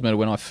the Scholes medal,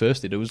 when I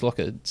first did it, was like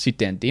a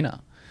sit-down dinner.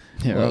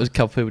 Yeah, well, it was a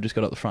couple of people just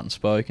got up the front and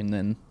spoke, and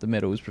then the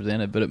medal was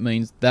presented. But it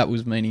means that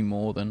was meaning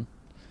more than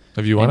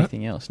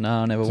anything else. No,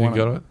 I never won it. You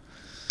got it?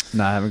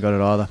 No, I haven't got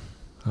it either.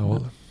 Oh,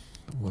 well,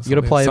 you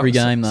got to play every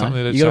game, though.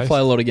 You got to play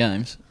a lot of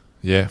games.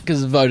 Yeah.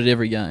 Because it's voted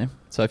every game.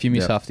 So if you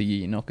miss half the year,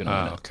 you're not going to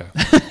win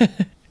it.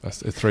 Okay.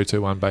 That's a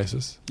 3-2-1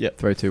 basis. Yep.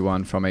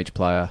 3-2-1 from each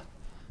player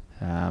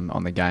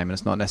on the game. And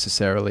it's not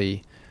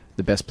necessarily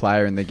the best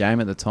player in the game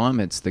at the time.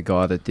 It's the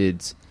guy that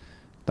did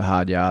the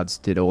hard yards,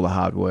 did all the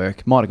hard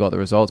work. Might have got the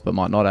results, but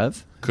might not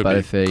have.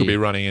 Could be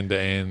running end to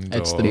end.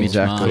 It's the Mitch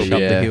Marsh up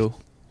the hill.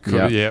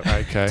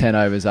 Okay. 10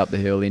 overs up the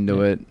hill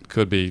into it.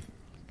 Could be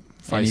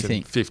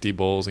facing 50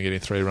 balls and getting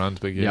 3 runs,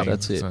 but getting...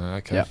 that's it.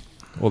 Okay. Yep.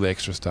 All the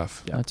extra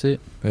stuff. Yep. That's it.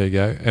 There you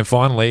go. And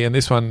finally, and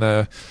this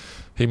one,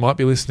 he might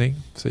be listening,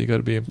 so you got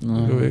to be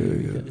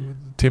 10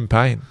 Tim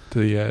Payne,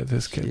 the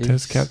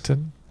test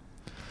captain.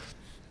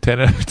 10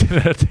 out of 10.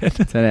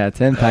 10 out of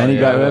 10. Payne,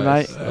 great word,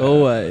 mate.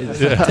 Always.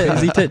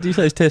 Do you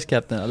say he's test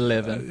captain?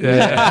 11.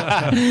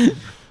 Yeah.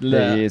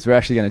 There he is. We're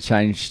actually going to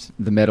change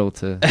the medal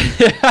to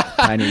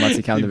Payne once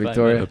he comes to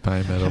Victoria. The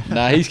Payne medal.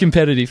 Nah, he's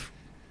competitive.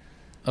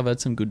 I've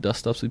had some good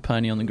dust-ups with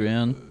Payne on the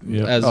ground.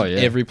 Yep. As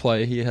every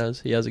player he has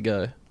a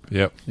go.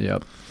 Yep. We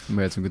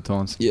had some good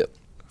times. Yep.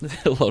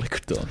 A lot of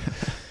good times.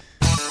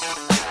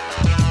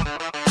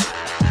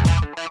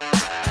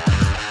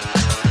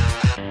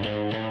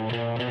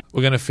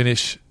 We're going to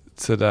finish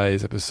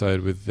today's episode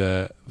with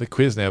the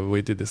quiz now, but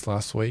we did this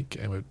last week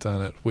and we've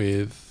done it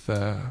with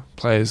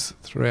players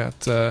throughout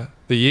the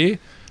year.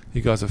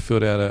 You guys have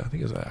filled out I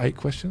think it was 8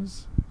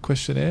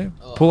 questionnaire.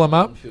 Pull them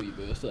up. Fill your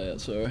birthday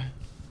out, sorry. I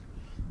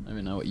don't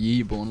even know what year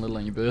you're born, let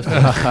alone your birthday.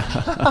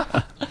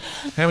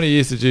 How many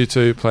years did you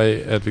two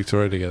play at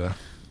Victoria together?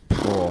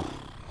 Oh,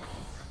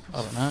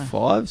 I don't know.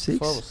 5, 6?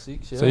 5 or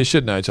 6, yeah. So you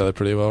should know each other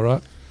pretty well,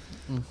 right?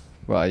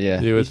 Well, yeah.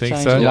 You would He's think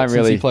changed so. a lot You don't since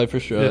really- he played for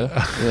Australia.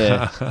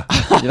 Yeah.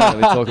 You don't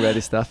really talk about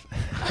this stuff.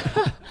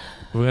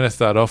 We're going to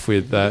start off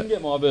with You that. didn't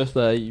get my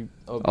birthday.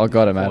 I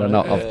got it, mate. I've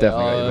definitely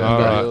got your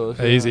All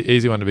birthday. right,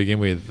 easy one to begin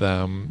with.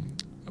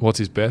 What's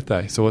his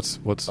birthday? So what's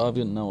I've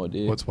got no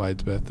idea. what's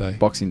Wade's birthday?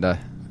 Boxing Day.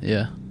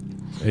 Yeah.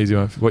 Easy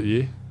one. What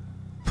year?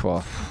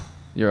 Phew.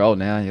 You're old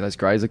now. Those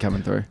grades are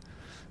coming through.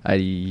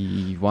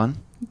 81.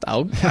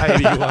 Dog.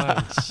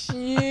 81.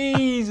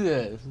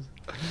 Jesus.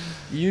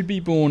 You'd be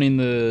born in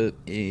the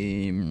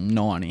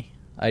 90.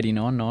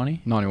 89,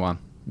 90? 91.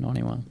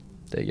 91.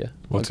 There you go.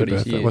 What's I your got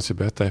his birthday? year. What's your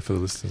birthday for the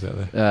listeners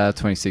out there?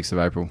 26th of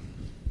April.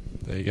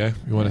 There you go.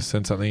 You want to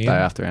send something in? Day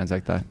after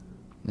Anzac Day.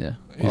 Yeah.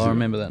 Is Well, I it-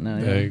 remember that now.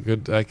 Yeah, Yeah.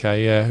 good.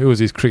 Okay, yeah. Who was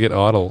his cricket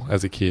idol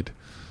as a kid?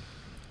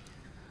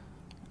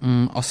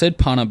 I said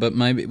punter, but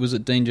maybe was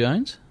it Dean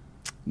Jones?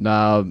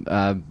 No,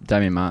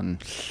 Damien Martin.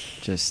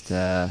 Just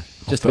to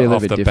be a little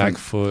off bit the different. back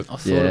foot. I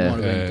thought Yeah. it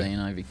might have Yeah. been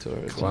Dino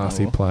Victoria. but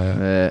Classy oh well.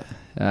 player.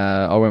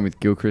 I went with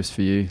Gilchrist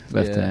for you,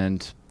 left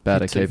hand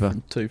batter Two keeper.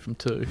 from 2 from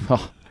 2.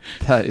 Oh,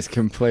 that is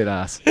complete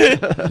ass.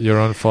 You're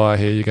on fire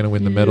here. You're going to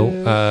win the medal.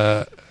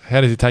 How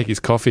does he take his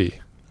coffee?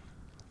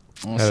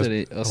 I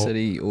said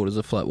he orders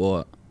a flat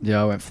white.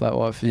 Yeah, I went flat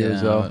white for you Yeah,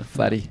 as I well. went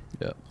Flatty.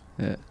 Yep.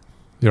 Yeah.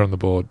 You're on the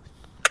board.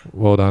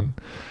 Well done.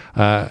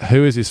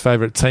 Who is his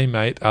favourite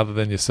teammate other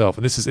than yourself?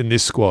 And this is in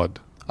this squad.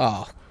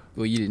 Oh,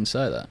 well, you didn't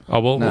say that. Oh,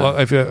 well, No. well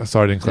if you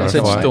sorry, I didn't I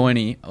said clarify.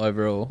 Stoiny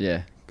overall.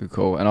 Yeah, good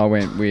call. And I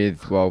went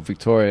with,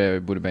 Victoria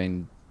would have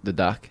been the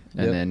Duck,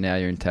 and Yep. then now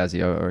you're in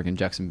Tassie, I reckon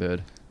Jackson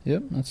Bird.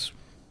 Yep, that's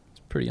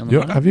pretty on the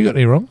money. Have you got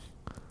any wrong?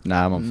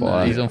 Nah, I'm on No,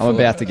 fire. he's on I'm fire.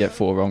 about to get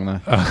 4 wrong, though.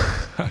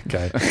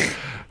 Okay.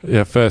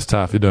 Yeah, first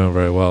half, you're doing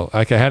very well.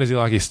 Okay, how does he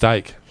like his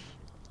steak?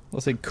 I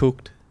said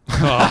cooked.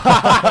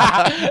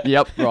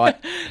 Yep, right.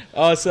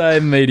 I say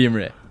medium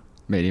rare.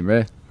 Medium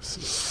rare.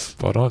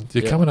 Spot on.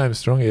 You're Yeah. coming home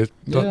strong here.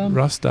 Yeah.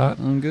 Rough start.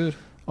 I'm good.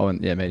 I went,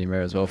 medium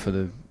rare as well for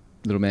the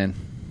little man.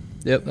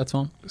 Yep, that's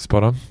one.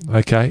 Spot on.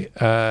 Okay.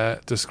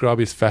 Describe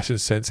his fashion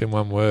sense in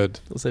one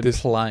word. I said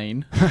This-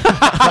 plain.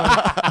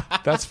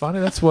 That's funny.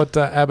 That's what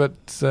Abbott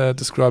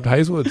described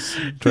Hazelwood's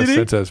dress he?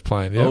 centre as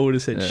plain. I Yeah. would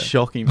have said Yeah.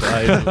 shocking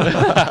behaviour.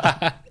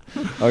 I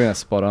think that's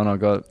spot on. I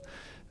got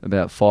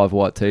about 5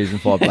 white tees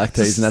and 5 black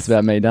tees, and that's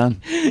about me done.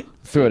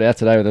 Threw it out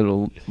today with a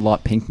little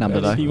light pink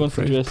number, though. He wants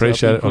to dress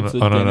Appreciate up it and on, puts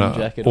a on denim an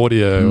jacket on.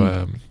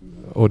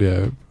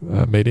 audio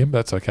medium.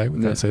 That's okay. We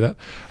Yeah. can't see that.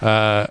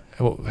 How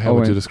would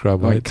went- you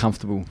describe I went Wade?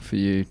 comfortable for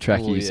you.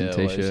 Trackies and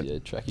always, t-shirt. Yeah,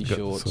 tracky Got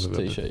shorts, sort of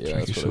t-shirt. the Yeah,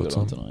 that's tracky what I got shorts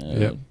on on. tonight.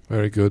 Yep.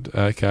 Very good.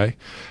 Okay.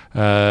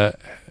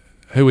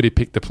 Who would he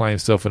pick to play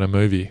himself in a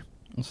movie?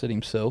 I said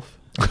himself.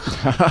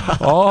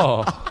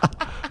 Oh.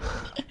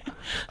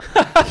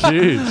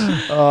 Huge.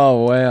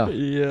 Oh, wow.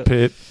 Yeah.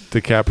 Pitt, If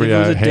it DiCaprio,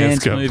 was a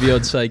dance Handscomb. movie,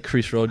 I'd say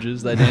Chris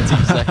Rogers. They dance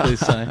exactly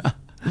the same.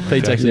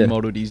 Pete's Okay. actually Yeah.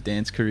 modelled his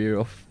dance career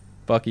off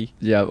Bucky.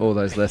 Yeah, all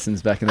those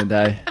lessons back in the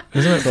day.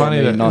 Isn't it funny?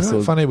 me a nice Isn't it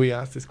little- funny? We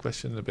asked this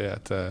question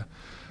about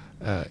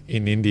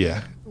in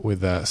India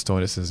with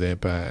Stoinis and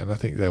Zampa, and I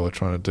think they were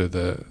trying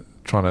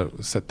to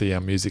set the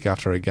music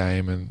after a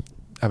game and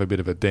have a bit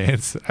of a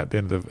dance at the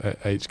end of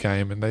each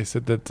game, and they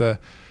said that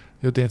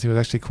your dancing was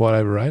actually quite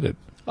overrated.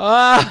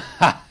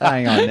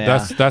 Hang on now.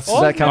 That's Does that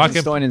I come from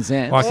can- Stein and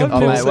Zant? I can Oh,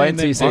 pull- mate, wait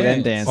until you see I them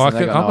can- dance. I and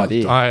they got no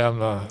idea. I'm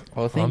not.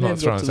 I think I'm not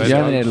they've trying got to to say You the-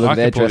 only need to I look at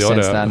their can pull dress the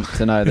sense odd done out.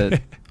 to know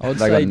that I would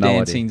they say got no idea.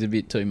 dancing's a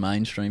bit too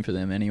mainstream for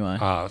them anyway.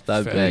 Ah,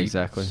 They've fair. Yeah, been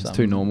exactly. It's some-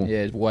 too normal. Yeah,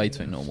 it's way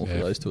too normal for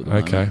Yeah. those two at the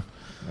moment.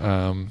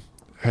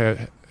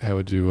 Okay. How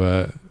would you?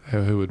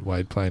 Who would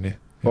Wade play in it?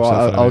 Well,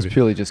 himself in a I was movie?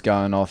 purely just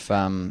going off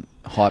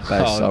hype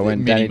base, Oh, so I the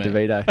went Danny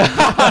mini-me.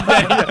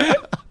 DeVito.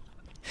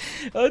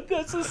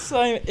 That's the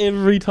same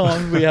every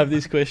time we have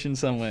this question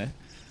somewhere.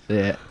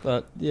 Yeah.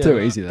 But yeah, Too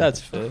easy, though.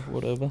 That's fair.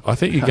 Whatever. I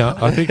think you're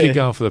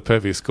going for the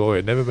perfect score.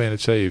 It's never been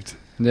achieved.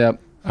 Yep.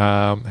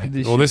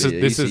 This should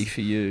be is easy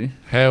for you.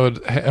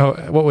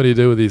 what would he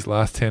do with his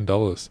last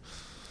 $10?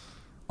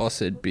 I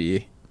said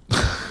beer. I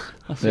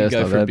Yeah, said it's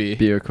go not for a bad. beer.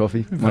 Beer or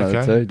coffee. One of the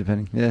Okay. two,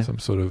 depending. Yeah. Some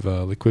sort of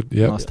liquid.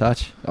 Yeah. Nice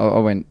touch. I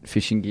went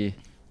fishing gear.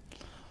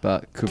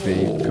 but could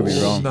be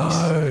wrong.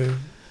 No.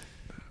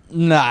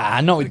 Nah,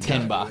 not with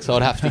 $10.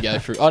 I'd have to go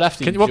for. I'd have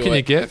to. What can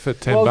you get for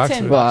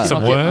 $10? Well, Some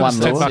I'll get worms,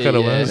 one 10 bucket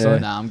of worms. yeah.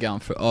 Nah, I'm going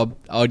for.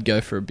 I'd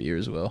go for a beer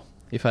as well.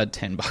 If I had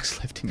 $10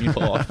 left in your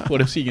life, what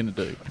else are you going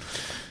to do?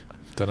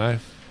 Don't know.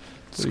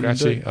 What are you gonna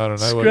Scratchy. do? I don't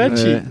know.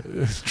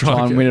 Scratchy.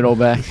 Try and win it all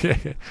back. Yeah.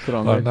 Good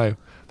on I you. know.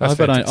 I hope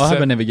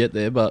I never get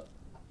there, but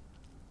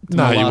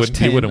No, you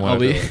wouldn't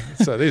want to be. do it.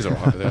 So these are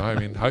right there. I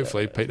mean,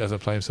 hopefully Pete doesn't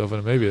play himself in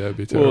a movie. That would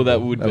be terrible. Well,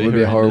 that would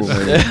be a horrible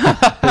movie.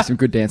 There's some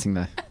good dancing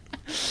though.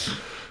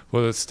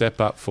 Well, it's Step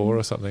Up 4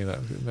 or something that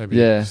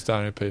maybe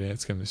starring Pete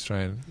Handscomb,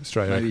 Australia.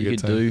 Maybe you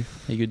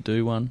could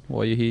do one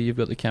while you're here. You've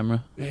got the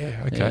camera.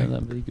 Yeah, okay. Yeah,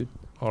 that'd be good.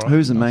 All right.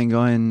 Who's the main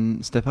guy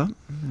in Step Up?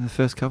 The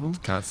first couple?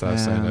 Can't start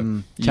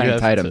saying it. Channing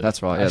Tatum.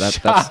 That's right. Yeah,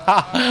 that's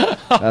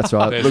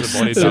right. There's the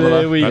body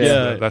There we double.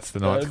 go. That's the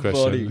ninth That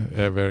question. body.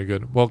 Yeah, very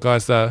good. Well,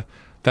 guys,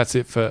 that's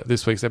it for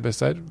this week's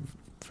episode.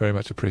 Very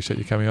much appreciate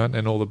you coming on,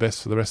 and all the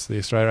best for the rest of the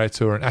Australia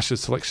Tour and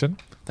Ashes selection.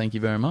 Thank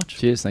you very much.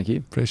 Cheers. Thank you.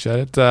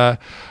 Appreciate it.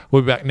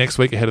 We'll be back next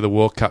week ahead of the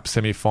World Cup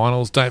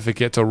semi-finals. Don't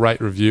forget to rate,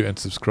 review and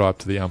subscribe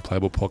to the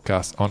Unplayable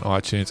podcast on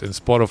iTunes and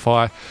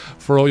Spotify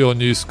for all your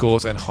news,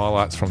 scores and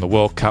highlights from the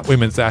World Cup,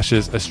 Women's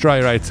Ashes,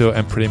 Australia Tour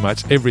and pretty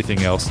much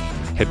everything else.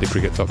 Head to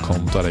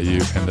cricket.com.au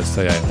and the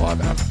CA Live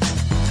app.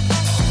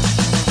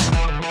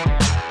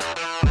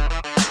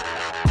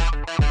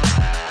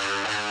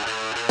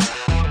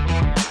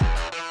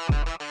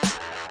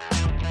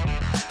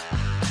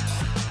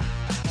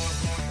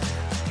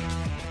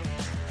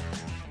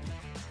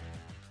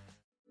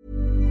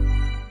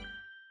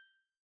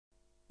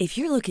 If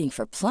you're looking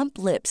for plump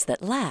lips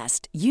that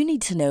last, you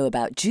need to know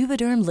about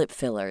Juvederm lip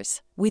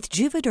fillers. With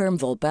Juvederm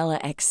Volbella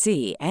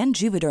XC and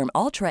Juvederm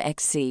Ultra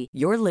XC,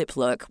 your lip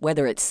look,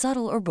 whether it's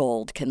subtle or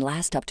bold, can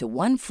last up to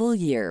 1 full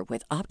year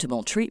with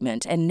optimal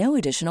treatment and no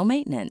additional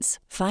maintenance.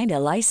 Find a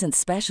licensed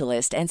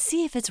specialist and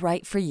see if it's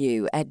right for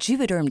you at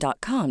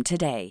Juvederm.com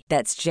today.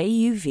 That's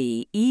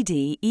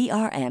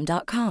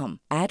JUVEDERM.com.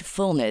 Add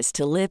fullness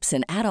to lips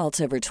in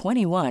adults over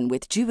 21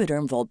 with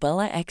Juvederm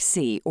Volbella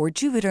XC or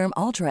Juvederm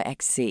Ultra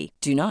XC.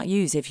 Do not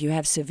use if you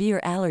have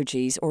severe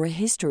allergies or a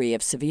history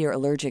of severe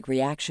allergic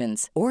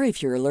reactions, or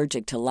if you're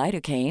allergic to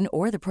lidocaine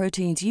or the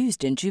proteins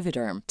used in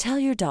Juvederm. Tell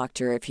your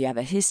doctor if you have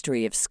a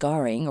history of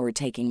scarring or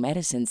taking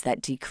medicines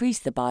that decrease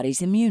the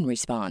body's immune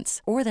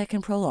response or that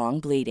can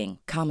prolong bleeding.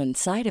 Common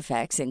side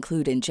effects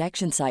include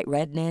injection site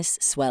redness,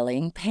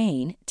 swelling,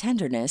 pain,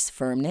 tenderness,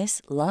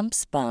 firmness,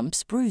 lumps,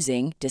 bumps,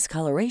 bruising,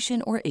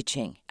 discoloration, or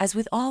itching. As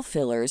with all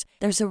fillers,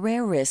 there's a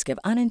rare risk of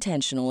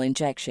unintentional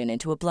injection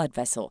into a blood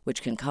vessel,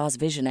 which can cause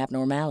vision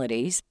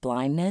abnormalities,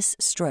 blindness,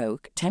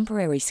 stroke,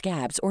 temporary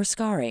scabs, or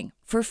scarring.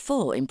 For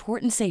full,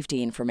 important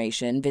safety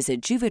information,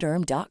 visit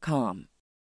Juvederm.com.